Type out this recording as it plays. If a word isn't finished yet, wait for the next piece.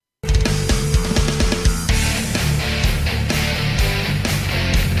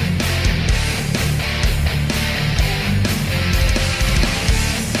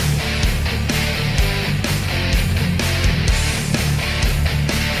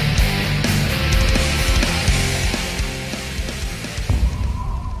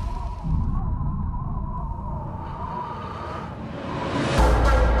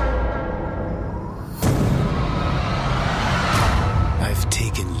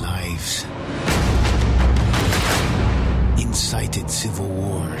lives, incited civil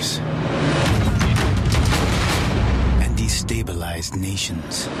wars, and destabilized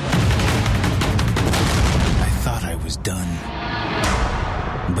nations. I thought I was done,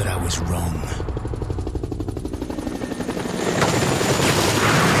 but I was wrong.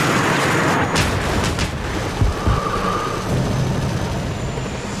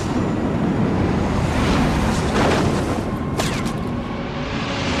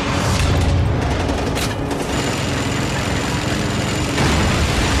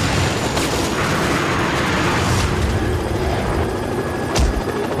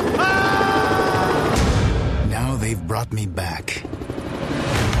 Brought me back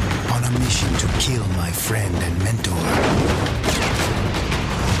on a mission to kill my friend and mentor.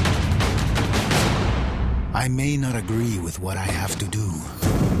 I may not agree with what I have to do,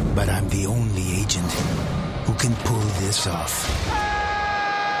 but I'm the only agent who can pull this off.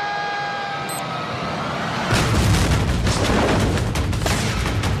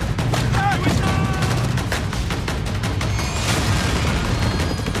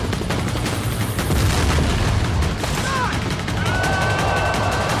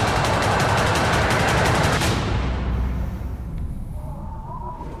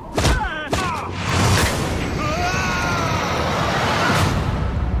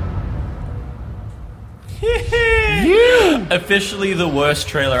 Officially the worst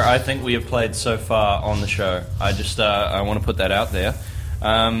trailer I think we have played so far on the show. I want to put that out there.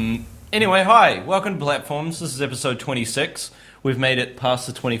 Anyway, hi. Welcome to Platforms. This is episode 26. We've made it past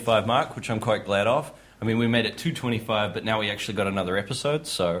the 25 mark, which I'm quite glad of. I mean, we made it to 25, but now we actually got another episode,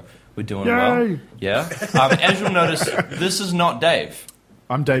 so we're doing well. Yeah. As you'll notice, this is not Dave.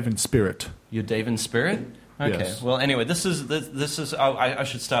 I'm Dave in spirit. You're Dave in spirit? Okay. Yes. Well, anyway, this is. I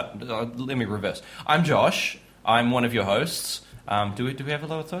should start. Let me reverse. I'm Josh. I'm one of your hosts. Do we have a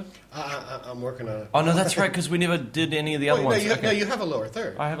lower third? I'm working on it. Oh, no, that's right, because we never did any of the other ones. No, you have a lower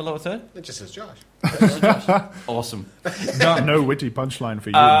third. I have a lower third? It just says Josh. Awesome. No witty punchline for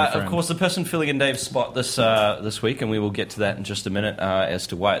you, my friend. Of course, the person filling in Dave's spot this week, and we will get to that in just a minute as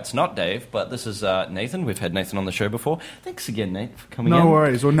to why it's not Dave, but this is Nathan. We've had Nathan on the show before. Thanks again, Nate, for coming in. No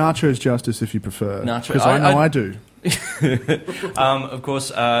worries. Or Nacho's Justice, if you prefer. Nacho. Because I do. Of course,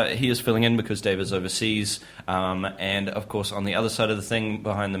 he is filling in because Dave is overseas. And, of course, on the other side of the thing,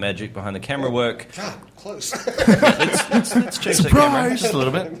 behind the magic, behind the camera work... God, close. let's change that camera just a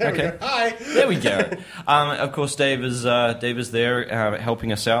little bit. There Okay. we go. Hi. There we go. Of course, Dave is there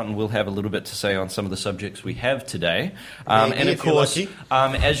helping us out, and we'll have a little bit to say on some of the subjects we have today. And, of course,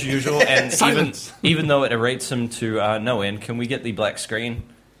 as usual, and even though it rates him to no end, can we get the black screen?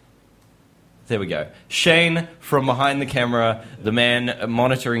 There we go. Shane from behind the camera, the man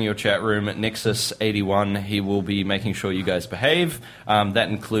monitoring your chat room at Nexus81. He will be making sure you guys behave. That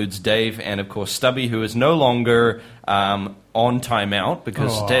includes Dave and, of course, Stubby, who is no longer on timeout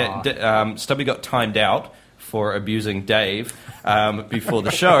because Stubby got timed out for abusing Dave before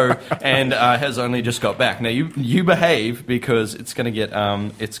the show and has only just got back. Now you behave because it's going to get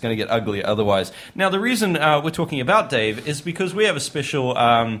ugly otherwise. Now the reason we're talking about Dave is because we have a special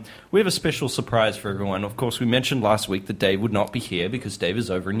surprise for everyone. Of course, we mentioned last week that Dave would not be here because Dave is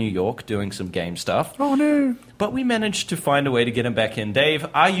over in New York doing some game stuff. Oh no! But we managed to find a way to get him back in. Dave,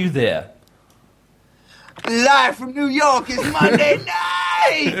 are you there? Live from New York is Monday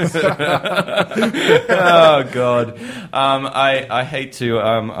night. Oh God, I hate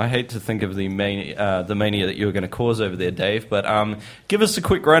to think of the mania that you were going to cause over there, Dave. But give us a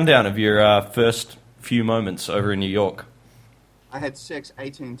quick rundown of your first few moments over in New York. I had sex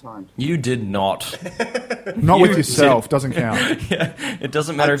 18 times. You did not. Not with yourself. Doesn't count. Yeah, it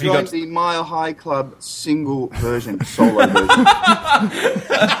doesn't matter if you got the Mile High Club single version, solo version.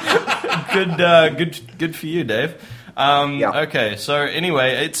 Good for you, Dave. Yeah. Okay, so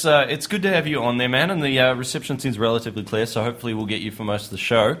anyway, it's good to have you on there, man, and the reception seems relatively clear, so hopefully we'll get you for most of the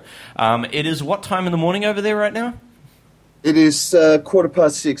show. It is what time in the morning over there right now? It is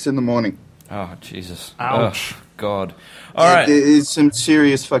 6:15 in the morning. Oh, Jesus. Ouch. Oh, God. All right. There is some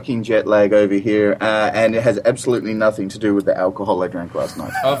serious fucking jet lag over here, and it has absolutely nothing to do with the alcohol I drank last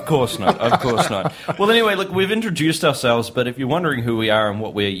night. Of course not. Of course not. Well, anyway, look, we've introduced ourselves, but if you're wondering who we are and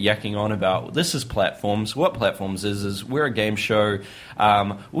what we're yakking on about, this is Platforms. What Platforms is we're a game show.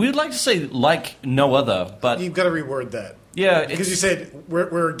 We would like to say like no other, but... You've got to reword that. Yeah, because you said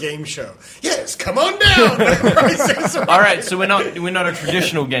we're a game show. Yes, come on down. All right, so we're not a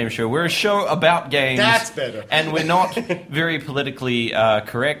traditional game show. We're a show about games. That's better. And we're not very politically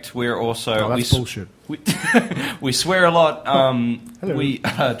correct. We're also that's bullshit. We swear a lot. Hello. We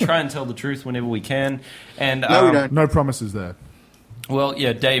try and tell the truth whenever we can. And No, we don't. No promises there. Well,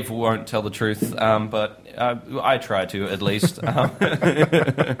 yeah, Dave won't tell the truth, but I try to, at least.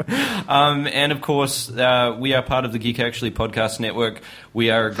 And, of course, we are part of the Geek Actually podcast network. We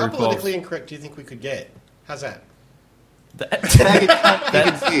are a group How politically incorrect do you think we could get? How's that?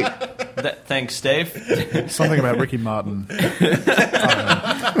 Thanks, Dave. Something about Ricky Martin.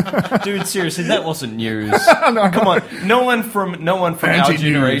 Dude, seriously, that wasn't news. Come on, no one from our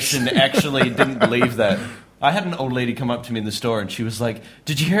generation actually didn't believe that. I had an old lady come up to me in the store and she was like,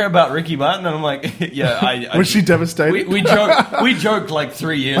 "Did you hear about Ricky Martin?" And I'm like, "Yeah." Was she devastated? We joked like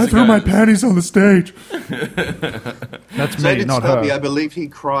 3 years ago. I threw my panties on the stage. That's So me, did not Stubby. her. I believe he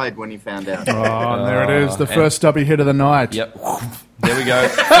cried when he found out. Oh, and there it is, the first Stubby hit of the night. Yep. There we go.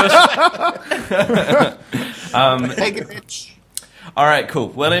 Take it, bitch. All right, cool.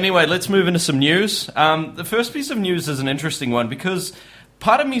 Well, anyway, let's move into some news. The first piece of news is an interesting one because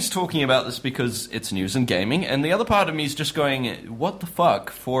part of me is talking about this because it's news and gaming, and the other part of me is just going, what the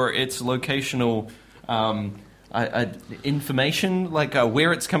fuck, for its locational information, like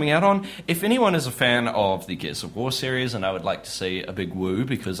where it's coming out on. If anyone is a fan of the Gears of War series, and I would like to see a big woo,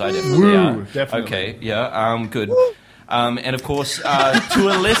 because I definitely Woo, are. definitely. Okay, yeah, good. And of course, to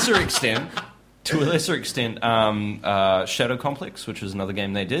a lesser extent, Shadow Complex, which is another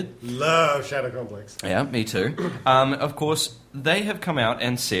game they did. Love Shadow Complex. Yeah, me too. Of course, they have come out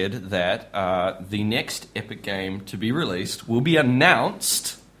and said that the next Epic game to be released will be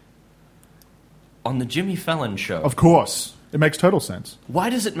announced on the Jimmy Fallon show. Of course. It makes total sense. Why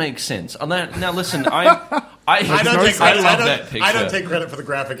does it make sense? Now listen, I don't take credit. love that picture. I don't take credit for the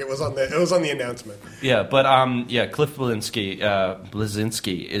graphic. It was on the announcement. Yeah, but Cliff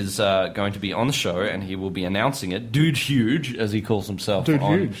Bleszinski is going to be on the show, and he will be announcing it. Dude Huge, as he calls himself. Dude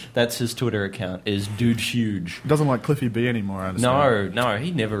Huge. That's his Twitter account. Is Dude Huge. He doesn't like Cliffy B anymore, I understand. No,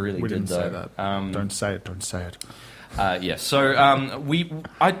 he never really We did didn't say though. that. Don't say it. So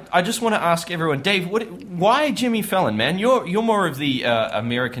I just want to ask everyone, Dave, why Jimmy Fallon, man? You're more of the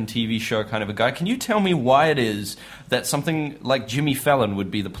American TV show kind of a guy. Can you tell me why it is that something like Jimmy Fallon would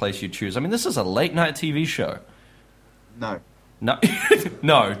be the place you choose? I mean, this is a late night TV show. No. No,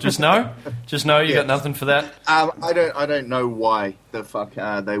 no, just no. You got nothing for that. I don't know why the fuck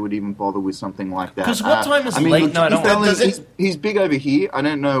they would even bother with something like that. Because what time is late night on? He's big over here. I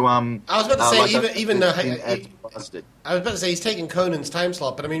don't know. I was about to say even though I was about to say he's taking Conan's time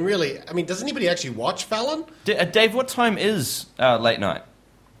slot, but I mean, really, does anybody actually watch Fallon? Dave, what time is late night?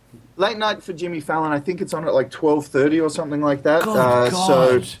 Late night for Jimmy Fallon. I think it's on at like 12:30 or something like that. God.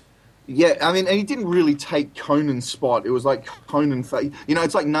 So. Yeah, I mean, and he didn't really take Conan's spot. It was like Conan, it's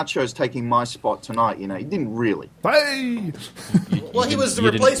like Nacho's taking my spot tonight. He didn't really. Hey! Well, he was the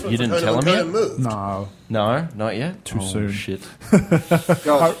replacement for Conan when Conan moved. No, not yet. Too soon. Shit.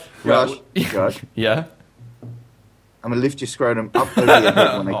 Josh, Yeah. I'm going to lift your scrotum up over your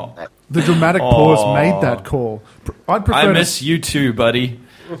head when I get back. the dramatic pause made that call. I'd prefer I miss you too, buddy.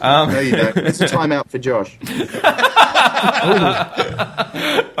 No, you don't. It's a timeout for Josh.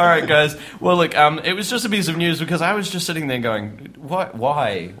 All right, guys. Well, look, it was just a piece of news because I was just sitting there going, "What?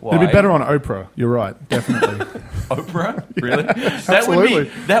 Why? It'd be better on Oprah. You're right, definitely. Oprah? Really?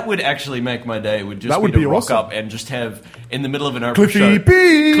 Absolutely. That would actually make my day. Would just That would be to be rock awesome. up and just have in the middle of an Oprah Cliffy show,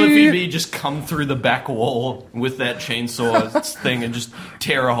 B. Cliffy B just come through the back wall with that chainsaw thing and just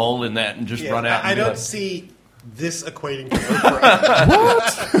tear a hole in that and just run out. I and be don't like, see this equating to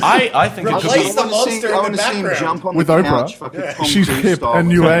Oprah. I think it could Replace be. the monster in I the want to see him background. jump on With the Oprah. couch, fucking Tom She's Cruise hip style and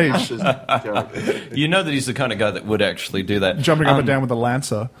new with age. asses. You know that he's the kind of guy that would actually do that. Jumping up and down with a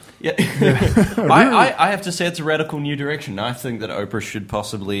lancer. Yeah. I have to say it's a radical new direction. I think that Oprah should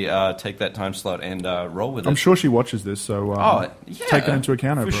possibly take that time slot and roll with it. I'm sure she watches this, so take that into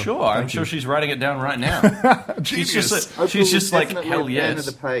account, For Oprah. sure. I'm sure she's writing it down right now. she's just Oprah like, definitely hell a fan yes.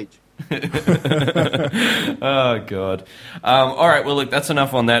 of the page. Oh god. All right. Well, look, that's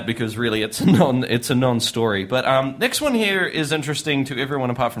enough on that because really, it's a non-story. But next one here is interesting to everyone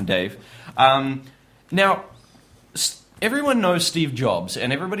apart from Dave. Now, everyone knows Steve Jobs,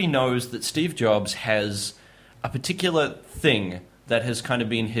 and everybody knows that Steve Jobs has a particular thing that has kind of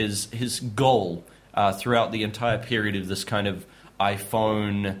been his goal throughout the entire period of this kind of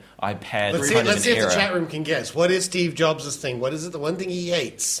iPhone, iPad. Let's see if the chat room can guess. What is Steve Jobs' thing? What is it? The one thing he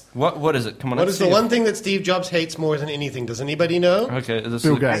hates. What is it? Come on. What is the one thing that Steve Jobs hates more than anything? Does anybody know? Okay, this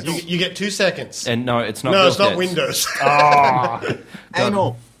Bill is Gates. You get 2 seconds. And no, it's not. No, Bill it's not Gates. Windows.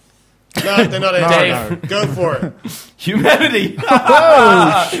 Anal. No, they're not. Dave. Go for it. Humanity.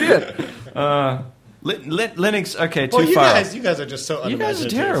 Oh, shit. Linux, okay, too Well, far. you guys are just so You guys are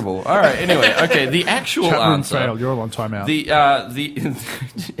unimaginative. terrible. All right, anyway, okay, the actual Chat room answer. failed. You're all on timeout.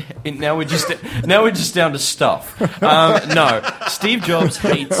 Now we're just down to stuff. No, Steve Jobs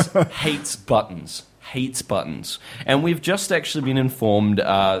hates buttons. Hates buttons. And we've just actually been informed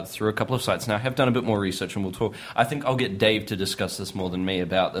through a couple of sites. Now, I have done a bit more research and we'll talk. I think I'll get Dave to discuss this more than me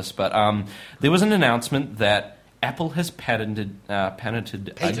about this. But there was an announcement that Apple has patented a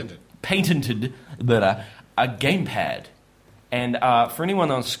gamepad. And for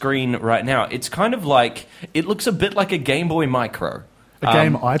anyone on screen right now, it's kind of like, it looks a bit like a Game Boy Micro. A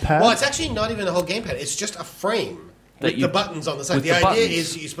game iPad? Well, it's actually not even a whole gamepad. It's just a frame with the buttons on the side. with The the idea buttons.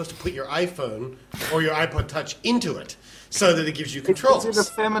 is you're supposed to put your iPhone or your iPod Touch into it so that it gives you controls. Is it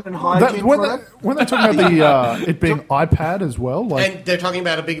a feminine hygiene when product? they're talking about the it being iPad as well, like And they're talking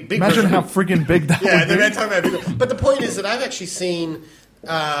about a big imagine version. how friggin' big that Yeah, would be. they're talking about big. But the point is that I've actually seen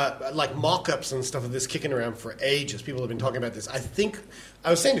like mock-ups and stuff of this kicking around for ages. People have been talking about this. I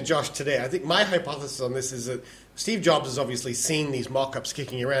was saying to Josh today, I think my hypothesis on this is that Steve Jobs has obviously seen these mock-ups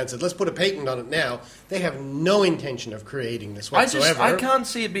kicking around and said, let's put a patent on it now. They have no intention of creating this whatsoever. I can't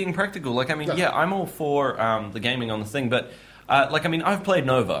see it being practical. Like, I mean, yeah, I'm all for the gaming on the thing, but I've played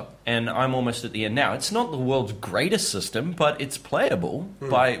Nova, and I'm almost at the end now. It's not the world's greatest system, but it's playable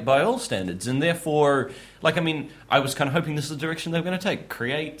by all standards, and therefore, I was kind of hoping this is the direction they were going to take.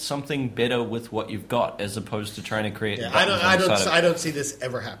 Create something better with what you've got, as opposed to trying to create. Yeah, buttons on the side of it. I don't see this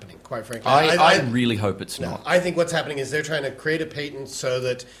ever happening, quite frankly. I really hope it's No, not. I think what's happening is they're trying to create a patent so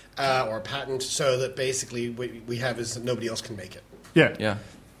that, or a patent so that basically what we have is that nobody else can make it. Yeah.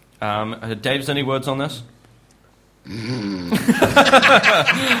 Yeah. Dave's any words on this? All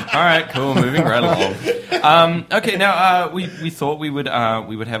right, cool. Moving right along. Okay, now we thought we would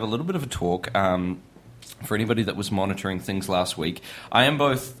have a little bit of a talk. For anybody that was monitoring things last week, I am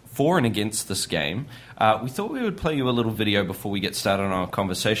both for and against this game. We thought we would play you a little video before we get started on our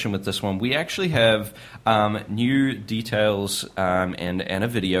conversation with this one. We actually have new details and a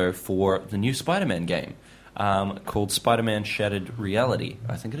video for the new Spider-Man game. Called Spider-Man Shattered Reality.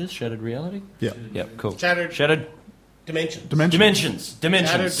 I think it is Shattered Reality? Yeah. Yep, cool. Shattered Dimensions. Dimensions.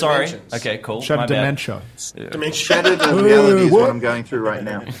 Shattered Sorry. Dimensions. Okay, cool. Shattered My bad. dementia. Dimensions. Shattered reality is what I'm going through right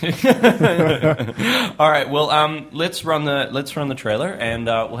now. All right. Well, let's run the trailer, and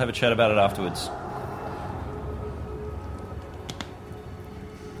we'll have a chat about it afterwards.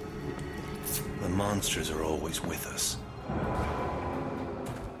 The monsters are always with us.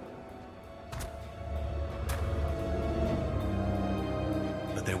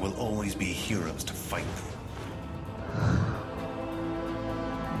 But there will always be heroes to fight them.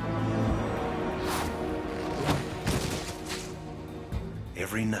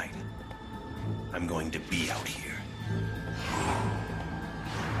 Every night, I'm going to be out here.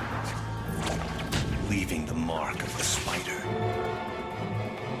 Leaving the mark of the spider.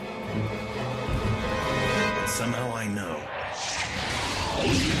 And somehow I know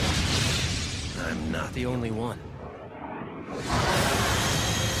I'm not the only one.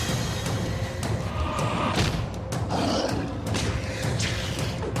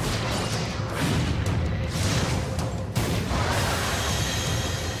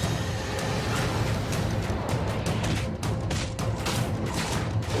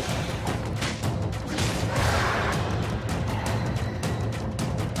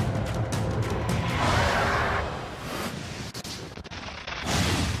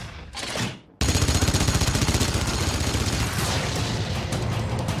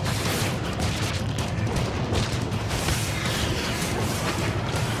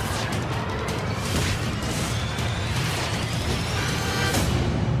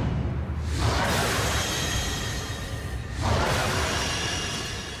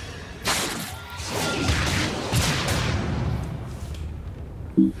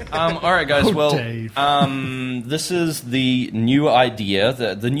 All right, guys. Well, Dave. this is the new idea,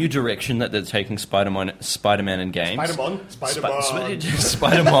 the new direction that they're taking Spider-Man in games. Spider-Man.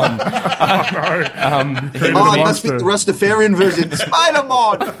 Spider-Man. Created Oh, a it must be monster. the Rastafarian version.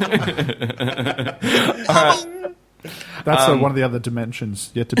 Spider-Man! That's one of the other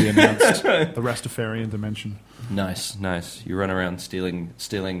dimensions yet to be announced. The Rastafarian dimension. Nice. You run around stealing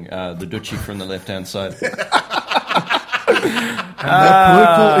the Duchy from the left-hand side.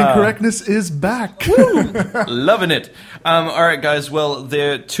 Political incorrectness is back. Loving it. All right, guys. Well,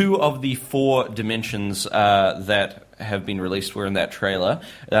 there are 2 of the 4 dimensions that have been released were in that trailer.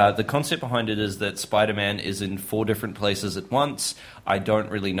 The concept behind it is that Spider-Man is in 4 different places at once. I don't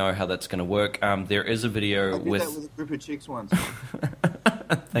really know how that's going to work. There is a video I did that with a group of chicks once.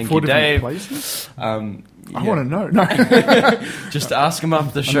 Thank 4 you, different Dave. places? Yeah. I want to know. No. Just ask him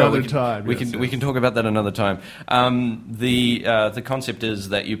after the show. Another time, We yes, can we can talk about that another time. The concept is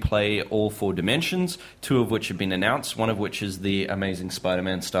that you play all 4 dimensions, 2 of which have been announced. One of which is the Amazing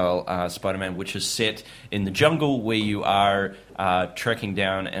Spider-Man style Spider-Man, which is set in the jungle where you are trekking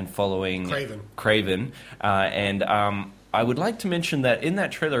down and following Kraven. I would like to mention that in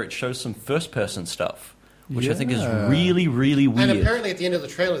that trailer it shows some first-person stuff, which I think is really, really weird. And apparently at the end of the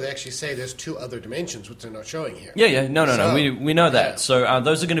trailer they actually say there's 2 other dimensions, which they're not showing here. Yeah. No. We know that. Yeah. So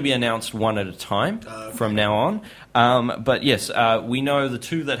those are going to be announced one at a time from now on. But yes, we know the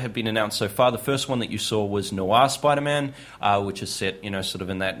 2 that have been announced so far. The first one that you saw was Noir Spider-Man, which is set, sort of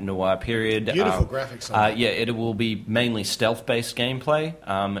in that noir period. Beautiful graphics on it. It will be mainly stealth-based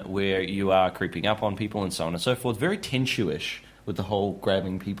gameplay, where you are creeping up on people and so on and so forth. Very Tenchu-ish, with the whole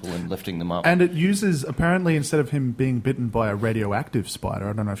grabbing people and lifting them up. And it uses, apparently, instead of him being bitten by a radioactive spider,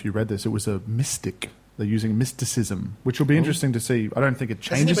 I don't know if you read this, it was a mystic. They're using mysticism, which will be interesting to see. I don't think it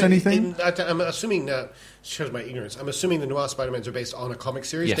changes anything. I'm assuming, shows my ignorance, I'm assuming the Noir Spider-Mans are based on a comic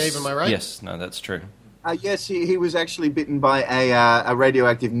series. Yes. Dave, am I right? Yes, no, that's true. Yes, he was actually bitten by a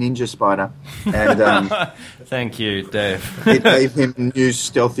radioactive ninja spider, and Thank you, Dave. it gave him new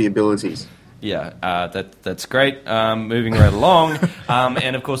stealthy abilities. Yeah, that's great. Moving right along.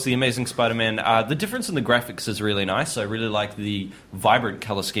 And, of course, the Amazing Spider-Man. The difference in the graphics is really nice. I really like the vibrant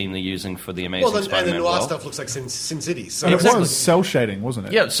color scheme they're using for the Amazing Spider-Man. And the noir stuff looks like Sin City. So And it was cell shading, wasn't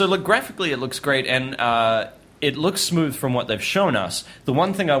it? Yeah, so look, graphically it looks great, and it looks smooth from what they've shown us. The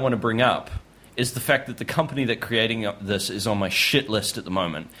one thing I want to bring up is the fact that the company that creating this is on my shit list at the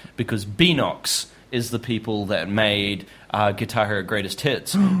moment, because Beenox is the people that made Guitar Hero Greatest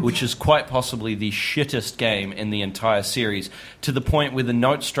Hits, which is quite possibly the shittest game in the entire series, to the point where the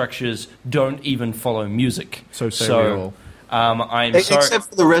note structures don't even follow music. So say we all. I'm sorry. Except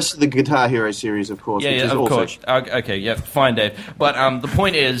for the rest of the Guitar Hero series, of course. which is of also course. Okay, yeah, fine, Dave. But the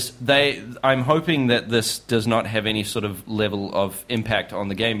point is, I'm hoping that this does not have any sort of level of impact on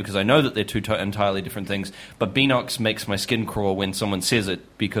the game, because I know that they're 2 entirely different things. But Beenox makes my skin crawl when someone says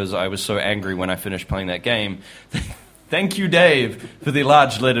it, because I was so angry when I finished playing that game. Thank you, Dave, for the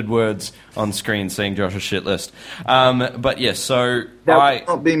large lettered words on screen saying Josh's shit list. But yes, so that would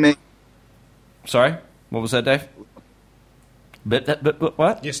not be me. Sorry, what was that, Dave? But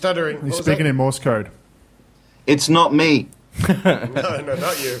what? You're stuttering. He's speaking in Morse code. It's not me. No,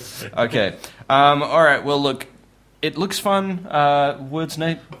 not you. Okay. All right. Well, look, it looks fun. Words,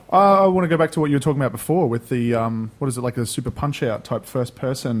 Nate? I want to go back to what you were talking about before with the, what is it, like a Super Punch-Out type first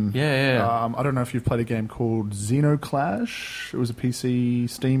person. Yeah. I don't know if you've played a game called Xenoclash. It was a PC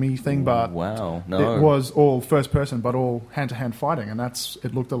Steamy thing, but wow, no. It was all first person, but all hand-to-hand fighting, and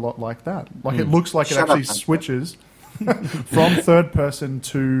it looked a lot like that. Like it looks like it actually switches from third person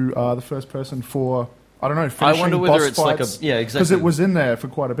to the first person for, I don't know, finishing I wonder whether boss it's fights. like a... Yeah, exactly. Because it was in there for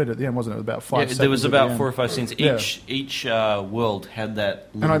quite a bit at the end, wasn't it? About 5 seconds. There was at the about end. 4 or 5 scenes. Each world had that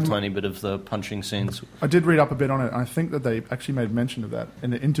little tiny bit of the punching scenes. I did read up a bit on it. I think that they actually made mention of that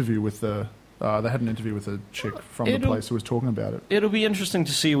in the interview with the... they had an interview with a chick from the place who was talking about it. It'll be interesting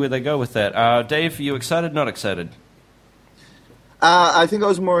to see where they go with that. Dave, are you excited, not excited? I think I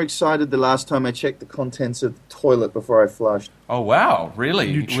was more excited the last time I checked the contents of the toilet before I flushed. Oh with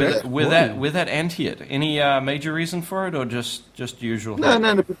Whoa. with that anti-it. Any major reason for it, or just usual?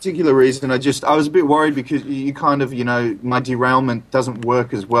 No particular reason. I was a bit worried because you kind of, my derailment doesn't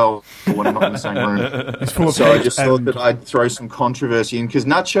work as well when I'm not in the same room. So I just thought that I'd throw some controversy in, because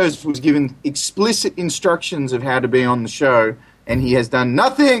Nachos was given explicit instructions of how to be on the show, and he has done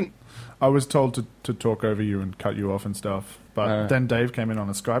nothing. I was told to talk over you and cut you off and stuff. But then Dave came in on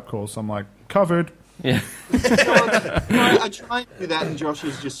a Skype call, so I'm like, covered. Yeah. I try and do that, and Josh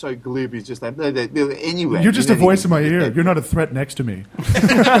is just so glib. He's just like, anyway. You're just a voice in my ear. You're not a threat next to me.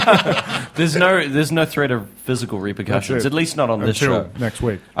 There's no threat of physical repercussions, at least not on this show. Until next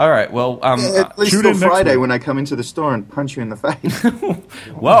week. All right, well... at least till Friday when I come into the store and punch you in the face.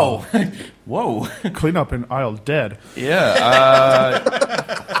 Whoa. Whoa. Clean up in aisle dead. Yeah.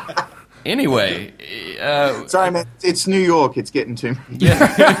 Anyway, sorry, man. It's New York. It's getting to me. Yeah.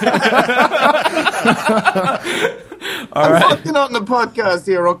 I'm fucking on the podcast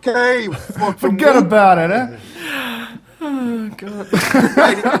here, okay? Forget about it, eh? Oh, God.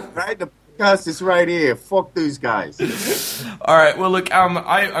 Right, the podcast is right here. Fuck these guys. All right. Well, look,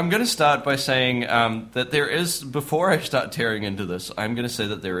 I'm going to start by saying that there is, before I start tearing into this, I'm going to say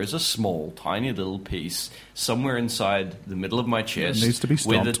that there is a small, tiny little piece somewhere inside the middle of my chest. It needs to be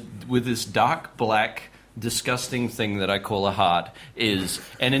stomped. With this dark black disgusting thing that I call a heart is,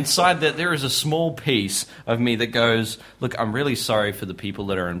 and inside that there is a small piece of me that goes, look, I'm really sorry for the people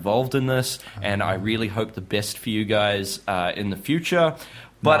that are involved in this, and I really hope the best for you guys in the future.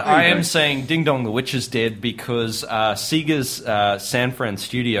 But I am saying Ding Dong the Witch is dead because Sega's San Fran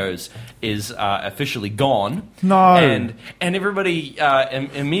Studios is officially gone. No. And everybody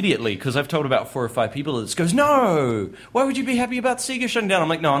immediately, because I've told about 4 or 5 people, that goes, no, why would you be happy about Sega shutting down? I'm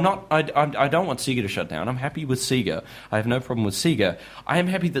like, no, I'm not. I don't want Sega to shut down. I'm happy with Sega. I have no problem with Sega. I am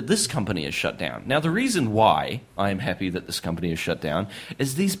happy that this company is shut down. Now, the reason why I am happy that this company is shut down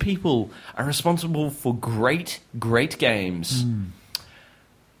is these people are responsible for great, great games.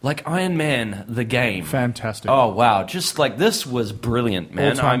 Like Iron Man, the game. Fantastic. Oh, wow. Just like this was brilliant, man.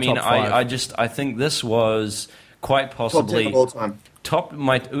 All-time I mean, top 5. I think this was quite possibly... Top 10 of all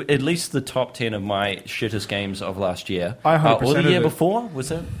time. At least the top 10 of my shittest games of last year. I 100% or the year it. before,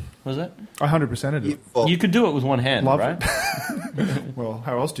 was it? I 100%ed it. You could do it with one hand, Love right? it. Well,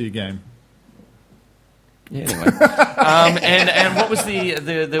 how else do you game? Yeah, anyway. And what was there was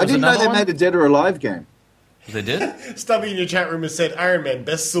I didn't know another they one? made a Dead or Alive game. They did? Stubby in your chat room has said, Iron Man,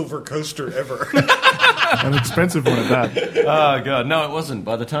 best silver coaster ever. An expensive one at that. Oh god, no, it wasn't.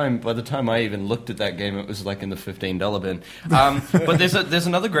 By the time I even looked at that game, it was like in the $15 bin. But there's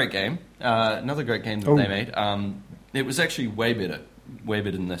another great game, that they made. It was actually way better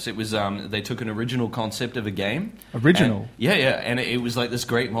than this. It was they took an original concept of a game. Original? And it was like this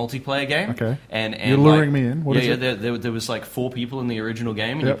great multiplayer game. Okay. And you're luring me in. What is it? it? There was like 4 people in the original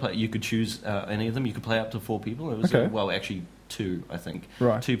game, and Yep. you could choose any of them. You could play up to 4 people. It was Okay. actually 2, I think.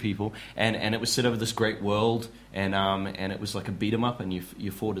 Right. 2 people, and it was set over this great world, and it was like a beat 'em up, and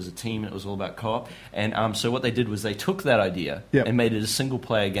you fought as a team, and it was all about co-op. And so what they did was they took that idea Yep. and made it a single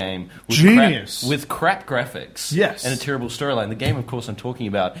player game with Genius. with crap graphics, Yes. and a terrible storyline. The game, of course, I'm talking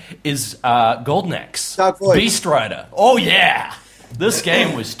about is Golden Axe, Dark Void. Beast Rider. Oh yeah. This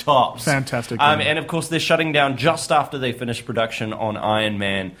game was tops. Fantastic game. And of course, they're shutting down just after they finished production on Iron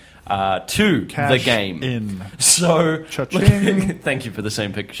Man 2, Cash the game. in. So, Cha-ching. thank you for the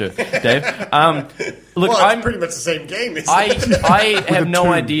same picture, Dave. Look, Well, it's I'm pretty much the same game, isn't it? I have a no 2.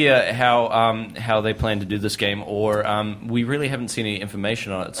 idea how they plan to do this game, or we really haven't seen any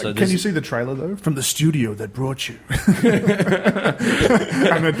information on it. So Can you see the trailer, though? From the studio that brought you. And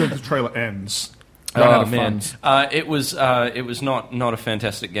then the trailer ends. Oh man, it was not a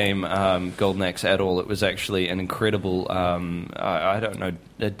fantastic game, Golden Axe at all. It was actually an incredible, I don't know,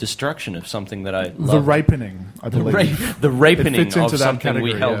 a destruction of something that I loved. The rapening, I believe. The rapening It fits into of that something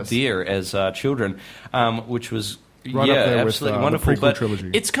we category, held yes. dear as children, which was. Right up there with, absolutely the wonderful. prequel But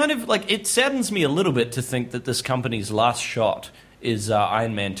trilogy. it's kind of like, it saddens me a little bit to think that this company's last shot is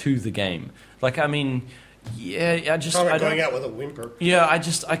Iron Man 2, the game. Like, I mean, yeah, I just Probably I don't, going out with a whimper. yeah, I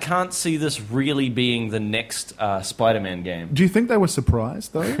can't see this really being the next Spider-Man game. Do you think they were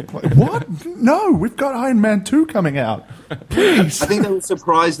surprised, though? Like, what? No, we've got Iron Man 2 coming out. Please. I think they were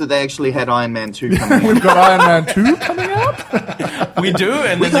surprised that they actually had Iron Man 2 coming out. We've got Iron Man 2 coming out? We do,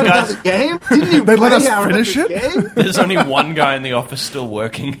 and We then the got guys. another game? Didn't you They let play us our finish other it? game? There's only one guy in the office still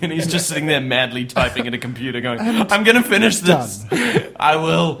working, and he's just sitting there madly typing at a computer, going, "I'm going to finish this. I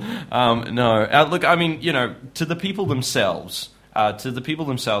will." No, look, I mean, to the people themselves. I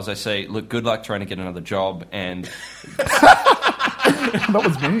say, look, good luck trying to get another job, and That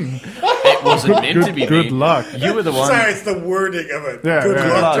was me. it wasn't meant to be Good me. luck. You were the one. Sorry, it's the wording of it. Yeah, Good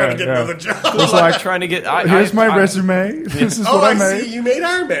yeah, luck yeah, trying to get yeah. another job. It's like, trying to get. here's my resume. This is Oh, what I I made. see. You made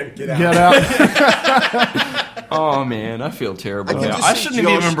Iron Man. Get out. Get out. Oh man, I feel terrible. can now. just I see shouldn't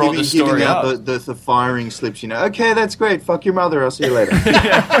have even Josh brought this story giving up. out the firing slips, Okay, that's great. Fuck your mother. I'll see you later.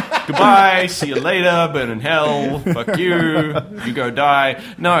 Goodbye. See you later. Burn in hell. Fuck you. You go die.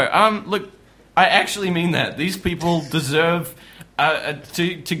 No. Look, I actually mean that. These people deserve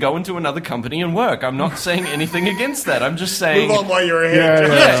to go into another company and work. I'm not saying anything against that. I'm just saying. Move on while you're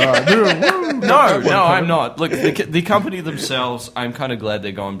ahead. No, I'm not. Look, the company themselves, I'm kind of glad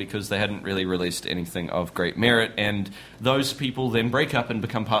they're gone because they hadn't really released anything of great merit, and those people then break up and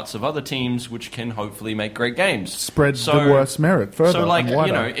become parts of other teams, which can hopefully make great games. Spread the worst merit further. So, like, and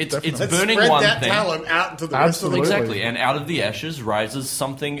wider. it's Definitely. Let's burning spread one that thing. talent out into the rest of the Absolutely. Exactly, and out of the ashes rises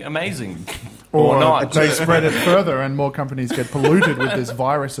something amazing. Or not. they spread it further and more companies get polluted with this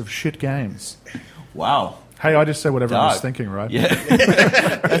virus of shit games. Wow. Hey, I just said what everyone was Dark. thinking, right? Yeah.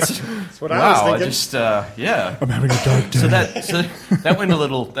 That's what I was wow. thinking. Yeah. I'm having a dark day. So that went a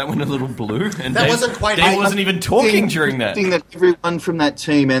little blue, and That Dave, wasn't quite Dave right. wasn't even talking during that. I think that everyone from that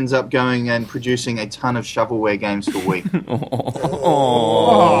team ends up going and producing a ton of shovelware games for Wii.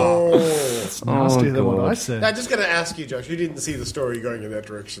 That's nastier than what I said. Now, I'm just going to ask you, Josh. You didn't see the story going in that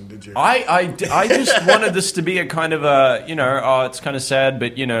direction, did you? I just wanted this to be a kind of a, it's kind of sad,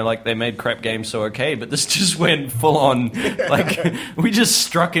 but, like they made crap games, so okay. But this just went full on. Like, we just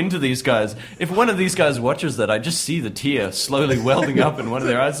struck into these guys. If one of these guys watches that, I just see the tear slowly welding up in one of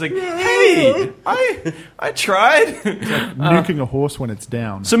their eyes. Like, hey, I tried. Nuking a horse when it's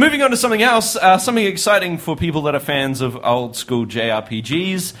down. So moving on to something else, something exciting for people that are fans of old school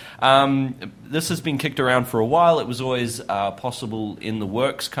JRPGs. This has been kicked around for a while. It was always possible in the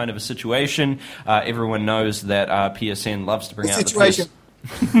works kind of a situation. Everyone knows that PSN loves to bring out situation.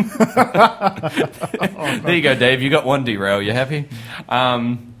 There you go, Dave. You got one derail. You happy?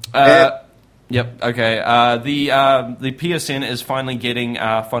 Yep. Okay. The PSN is finally getting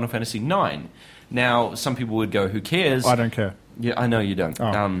Final Fantasy IX. Now, some people would go, "Who cares?" I don't care. Yeah, I know you don't. Oh.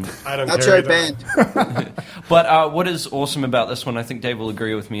 I don't That's care. your band. But what is awesome about this one, I think Dave will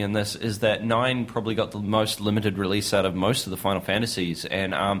agree with me in this, is that 9 probably got the most limited release out of most of the Final Fantasies,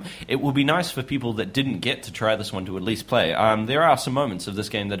 and it will be nice for people that didn't get to try this one to at least play. There are some moments of this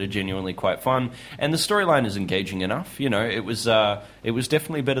game that are genuinely quite fun, and the storyline is engaging enough. It was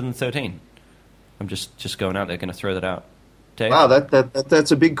definitely better than 13. I'm just going out there, going to throw that out. Dave? Wow,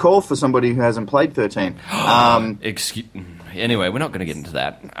 that's a big call for somebody who hasn't played 13. Anyway, we're not going to get into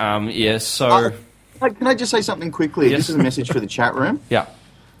that. Yes, so... Can I just say something quickly? Yes. This is a message for the chat room. Yeah.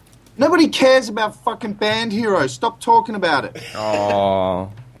 Nobody cares about fucking Band Heroes. Stop talking about it. Oh,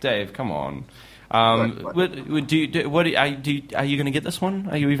 Dave, come on. What? Are you going to get this one?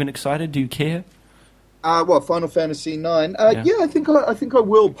 Are you even excited? Do you care? Final Fantasy IX? Yeah, I think I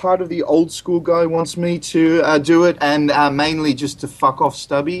will. Part of the old school guy wants me to do it, and mainly just to fuck off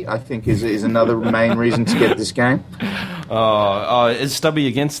Stubby, I think is another main reason to get this game. Oh, is Stubby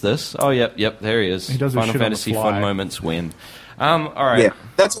against this? Oh, yep, there he is. He does Final Fantasy fun moments win. All right. Yeah,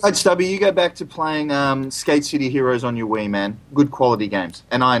 that's right, Stubby. You go back to playing Skate City Heroes on your Wii, man. Good quality games.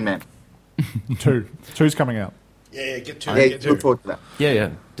 And Iron Man. 2's coming out. Yeah, get to Yeah, it. look forward to that. Yeah.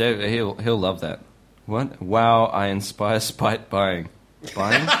 Dave, he'll love that. What? Wow, I inspire spite buying.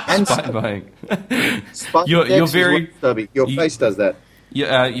 Buying? And spite buying. Spike You're Dex very- is what, Stubby. Your face does that.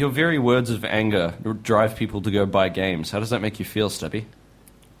 Your very words of anger drive people to go buy games. How does that make you feel, Stubby?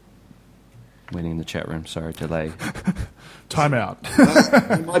 Waiting in the chat room. Sorry, delay. Time out.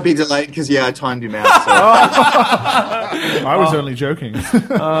 It might be delayed because, I timed him out. So. I was only joking.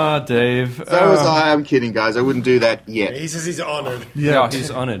 Oh, Dave. So was I. I'm kidding, guys. I wouldn't do that yet. He says he's honoured. Yeah,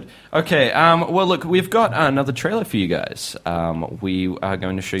 he's honoured. Okay, well, look, we've got another trailer for you guys. We are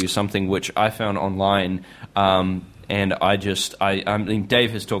going to show you something which I found online, and I mean,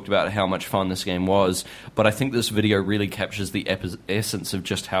 Dave has talked about how much fun this game was, but I think this video really captures the essence of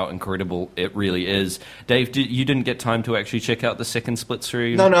just how incredible it really is. Dave, you didn't get time to actually check out the second split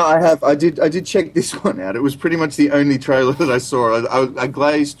through? No, I have. I did check this one out. It was pretty much the only trailer that I saw. I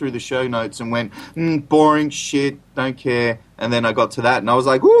glazed through the show notes and went, boring shit, don't care. And then I got to that, and I was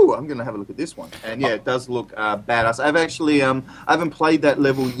like, "Ooh, I'm going to have a look at this one." And yeah, it does look badass. I've actually, I haven't played that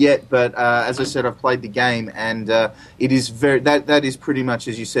level yet, but as I said, I've played the game, and it is that is pretty much,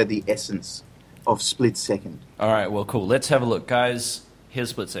 as you said, the essence of Split Second. All right, well, cool. Let's have a look, guys. Here's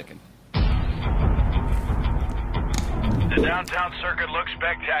Split Second. The downtown circuit looks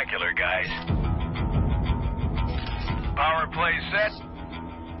spectacular, guys. Power play set.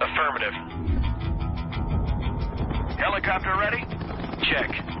 Affirmative. Helicopter ready? Check.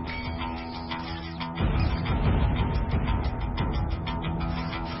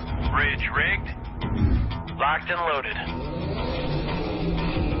 Bridge rigged. Locked and loaded.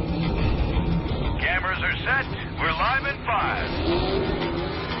 Cameras are set. We're live in 5.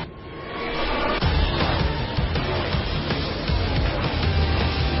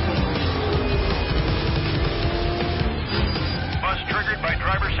 Bus triggered by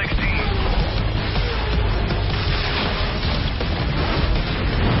driver 16.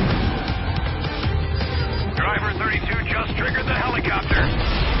 Driver 32 just triggered the helicopter.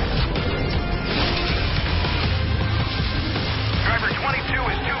 Driver 22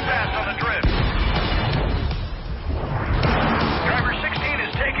 is too fast on the drift. Driver 16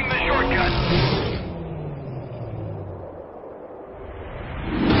 is taking the shortcut.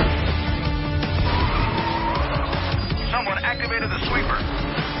 Someone activated the sweeper.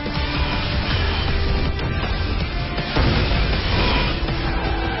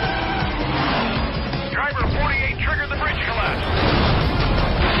 Driver 48 triggered the bridge collapse.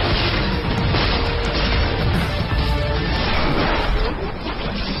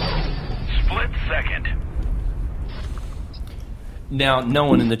 Now, no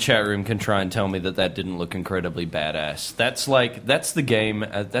one in the chat room can try and tell me that didn't look incredibly badass. That's the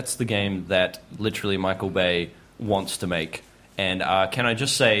game that literally Michael Bay wants to make. And can I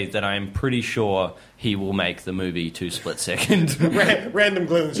just say that I'm pretty sure he will make the movie to Split Second. Random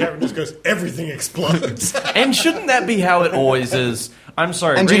Glenn in the chat room just goes, everything explodes. And shouldn't that be how it always is? I'm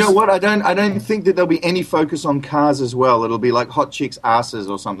sorry. And you know what? I don't think that there'll be any focus on cars as well. It'll be like hot chicks' asses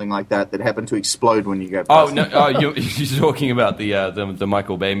or something like that happen to explode when you go past. Oh no! Oh, you're talking about the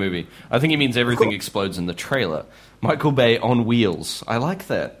Michael Bay movie. I think he means everything explodes in the trailer. Michael Bay on wheels. I like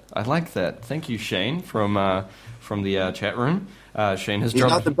that. Thank you, Shane from the chat room. Shane has He's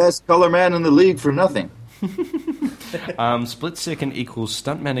dropped. not the best color man in the league for nothing. Split Second equals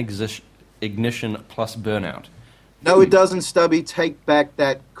Stuntman Ignition plus Burnout. No, it doesn't, Stubby. Take back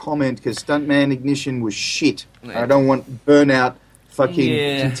that comment, because Stuntman Ignition was shit. I don't want Burnout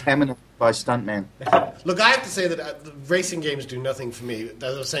fucking contaminated by Stuntman. Look, I have to say that racing games do nothing for me. As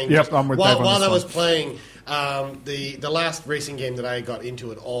I was saying, yep, I'm with Dave on while this I was one. playing, the last racing game that I got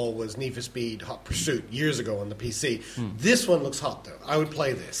into at all was Need for Speed Hot Pursuit years ago on the PC. This one looks hot, though. I would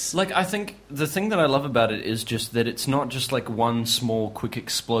play this. Like, I think the thing that I love about it is just that it's not just like one small quick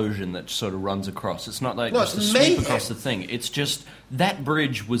explosion that sort of runs across. It's not like just a sweep across the thing. It's just that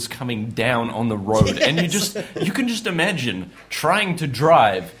bridge was coming down on the road, and you can just imagine trying to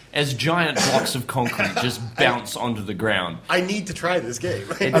drive as giant blocks of concrete just bounce onto the ground. I need to try this game.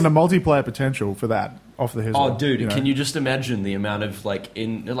 And the multiplayer potential for that off the hizzle. Oh, dude, can you just imagine the amount of, I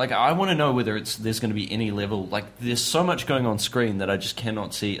want to know whether there's going to be any level, there's so much going on screen that I just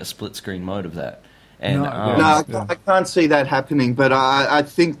cannot see a split screen mode of that. And, I can't see that happening, but I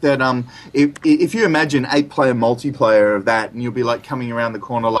think that if you imagine 8-player multiplayer of that, and you'll be like coming around the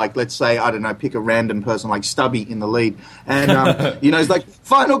corner, like let's say, I don't know, pick a random person like Stubby in the lead, and it's like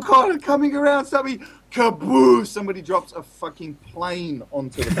final corner coming around, Stubby, kaboo! Somebody drops a fucking plane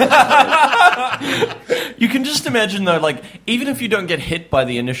onto the person. You can just imagine though, even if you don't get hit by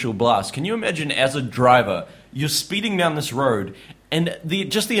the initial blast, can you imagine as a driver, you're speeding down this road, and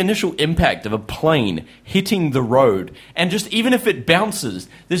the initial impact of a plane hitting the road, and just even if it bounces,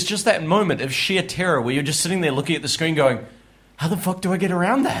 there's just that moment of sheer terror where you're just sitting there looking at the screen going, how the fuck do I get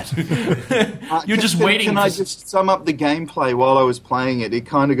around that? You're just waiting. Can I just sum up the gameplay while I was playing it? It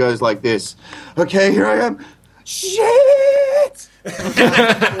kind of goes like this. Okay, here I am. Shit!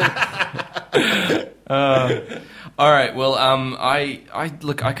 All right. Well,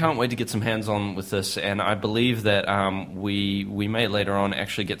 I can't wait to get some hands on with this, and I believe that we may later on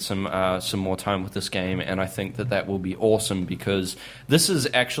actually get some more time with this game, and I think that will be awesome because this is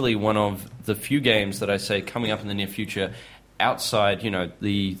actually one of the few games that I say coming up in the near future outside,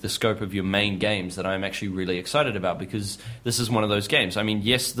 the scope of your main games that I'm actually really excited about because this is one of those games. I mean,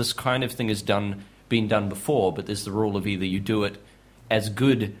 yes, this kind of thing has been done before, but there's the rule of either you do it as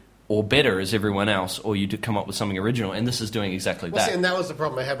good or better as everyone else, or you do come up with something original, and this is doing exactly that. See, and that was the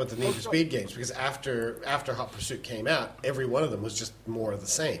problem I had with the Need for Speed games, because after Hot Pursuit came out, every one of them was just more of the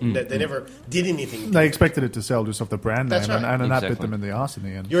same. They never did anything. They expected it to sell just off the brand name, That's right. and Exactly. that bit them in the arse in the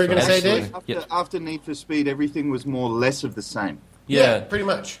end. You were going to say, Dave? After Need for Speed, everything was more or less of the same. Yeah, pretty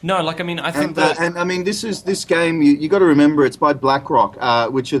much. No, I think this game, you got to remember, it's by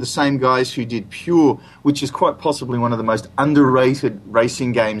BlackRock, which are the same guys who did Pure, which is quite possibly one of the most underrated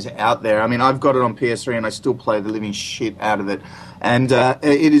racing games out there. I mean, I've got it on PS3 and I still play the living shit out of it. And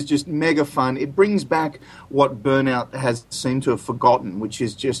it is just mega fun. It brings back what Burnout has seemed to have forgotten, which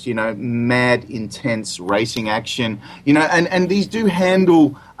is just, mad, intense racing action. And these do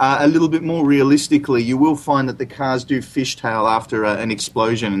handle a little bit more realistically. You will find that the cars do fishtail after an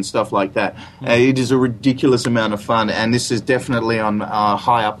explosion and stuff like that. It is a ridiculous amount of fun, and this is definitely on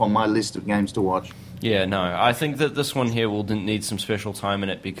high up on my list of games to watch. Yeah, no, I think that this one here will need some special time in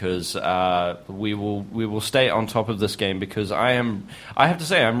it because we will stay on top of this game because I have to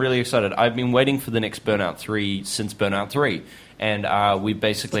say I'm really excited. I've been waiting for the next Burnout 3 since Burnout 3, and we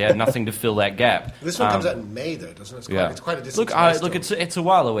basically had nothing to fill that gap. This one comes out in May, though, doesn't it? It's quite a distance. Look, it's a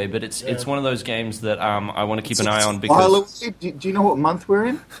while away, but it's one of those games that I want to keep an eye on because. Do you know what month we're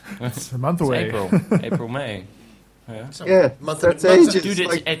in? It's a month away. April, May. Yeah, that's ages. Dude,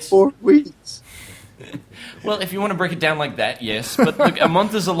 it's 4 weeks. Well, if you want to break it down like that, yes. But look, a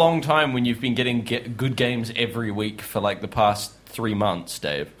month is a long time when you've been getting good games every week for the past 3 months,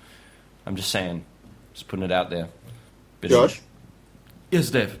 Dave. I'm just saying. Just putting it out there. Josh?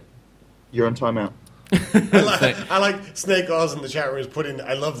 Yes, Dave. You're on timeout. I like Snake Oz in the chat room has put in,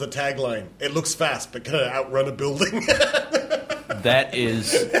 I love the tagline. It looks fast, but can it outrun a building? That is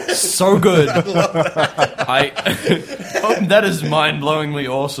so good. That is mind-blowingly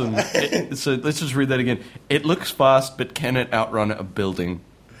awesome. So let's just read that again. It looks fast, but can it outrun a building?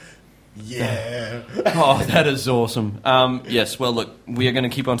 Yeah. Oh, that is awesome. Yes, well, look, we are going to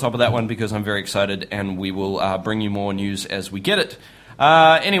keep on top of that one because I'm very excited, and we will bring you more news as we get it.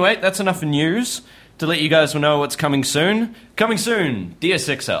 Anyway, that's enough for news. To let you guys know what's coming soon. Coming soon,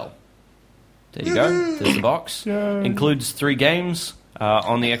 DSXL. There you go. There's the box. Yay. Includes 3 games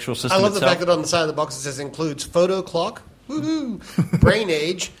on the actual system I love itself. the fact that on the side of the box it says includes Photo Clock, Brain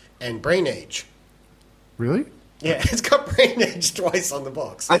Age, and Brain Age. Really? Yeah, it's got Brain Age twice on the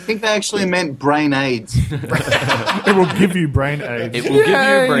box. I think they actually meant brain AIDS. It will give you brain AIDS. It will give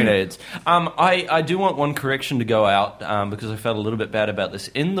you brain AIDS. I do want one correction to go out because I felt a little bit bad about this.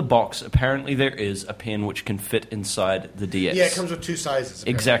 In the box, apparently there is a pen which can fit inside the DS. Yeah, it comes with 2 sizes.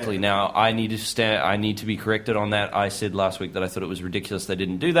 Apparently. Exactly. Now, I need to be corrected on that. I said last week that I thought it was ridiculous they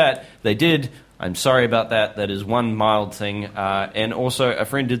didn't do that. They did. I'm sorry about that. That is one mild thing. And also, a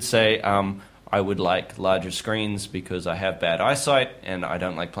friend did say... I would like larger screens because I have bad eyesight and I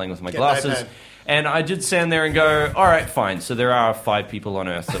don't like playing with my glasses. And I did stand there and go, all right, fine. So there are 5 people on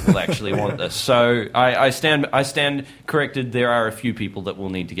Earth that will actually want this. So I stand corrected. There are a few people that will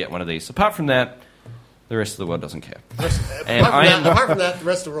need to get one of these. Apart from that, the rest of the world doesn't care. Apart from that, the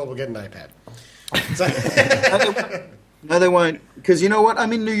rest of the world will get an iPad. No, they won't. Because you know what?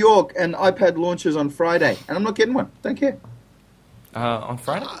 I'm in New York and iPad launches on Friday. And I'm not getting one. Don't care. On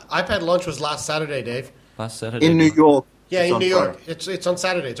Friday? iPad launch was last Saturday, Dave. Last Saturday. In New York. Yeah, in New York. It's on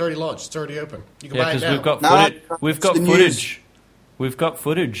Saturday. It's already launched. It's already open. You can buy it now. We've got footage. We've got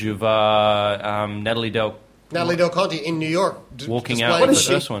footage of Natalie Del Conte in New York walking out with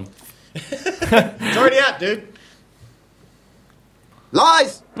the first one. It's already out, dude.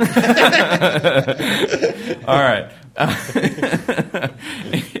 Lies! All right.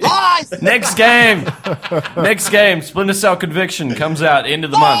 Lies! Next game, Splinter Cell Conviction comes out end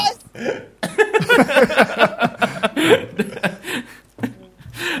of the month.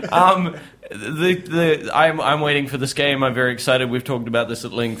 I'm waiting for this game. I'm very excited. We've talked about this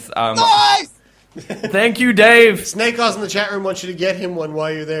at length. Lies! Thank you, Dave. Snake Oz in the chat room wants you to get him one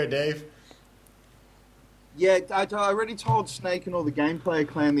while you're there, Dave. Yeah, I already told Snake and all the Gameplayer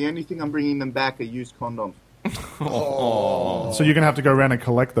clan the only thing I'm bringing them back are used condoms. So you're going to have to go around and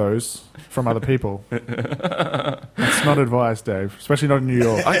collect those from other people. That's not advice, Dave. Especially not in New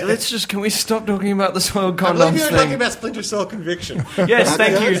York. Can we stop talking about this whole I condoms believe you're thing? talking about Splinter Cell Conviction. Yes,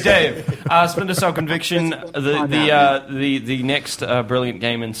 thank you, Dave. Splinter Cell Conviction, the next brilliant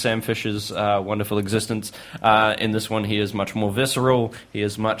game in Sam Fisher's wonderful existence. In this one, he is much more visceral. He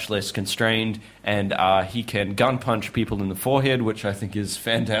is much less constrained, and he can gun punch people in the forehead, which I think is